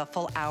 Nassif, a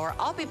full hour.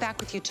 I'll be back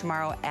with you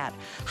tomorrow at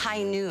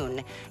high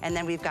noon. And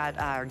then we've got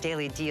our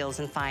daily deals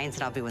and finds,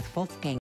 and I'll be with Wolfgang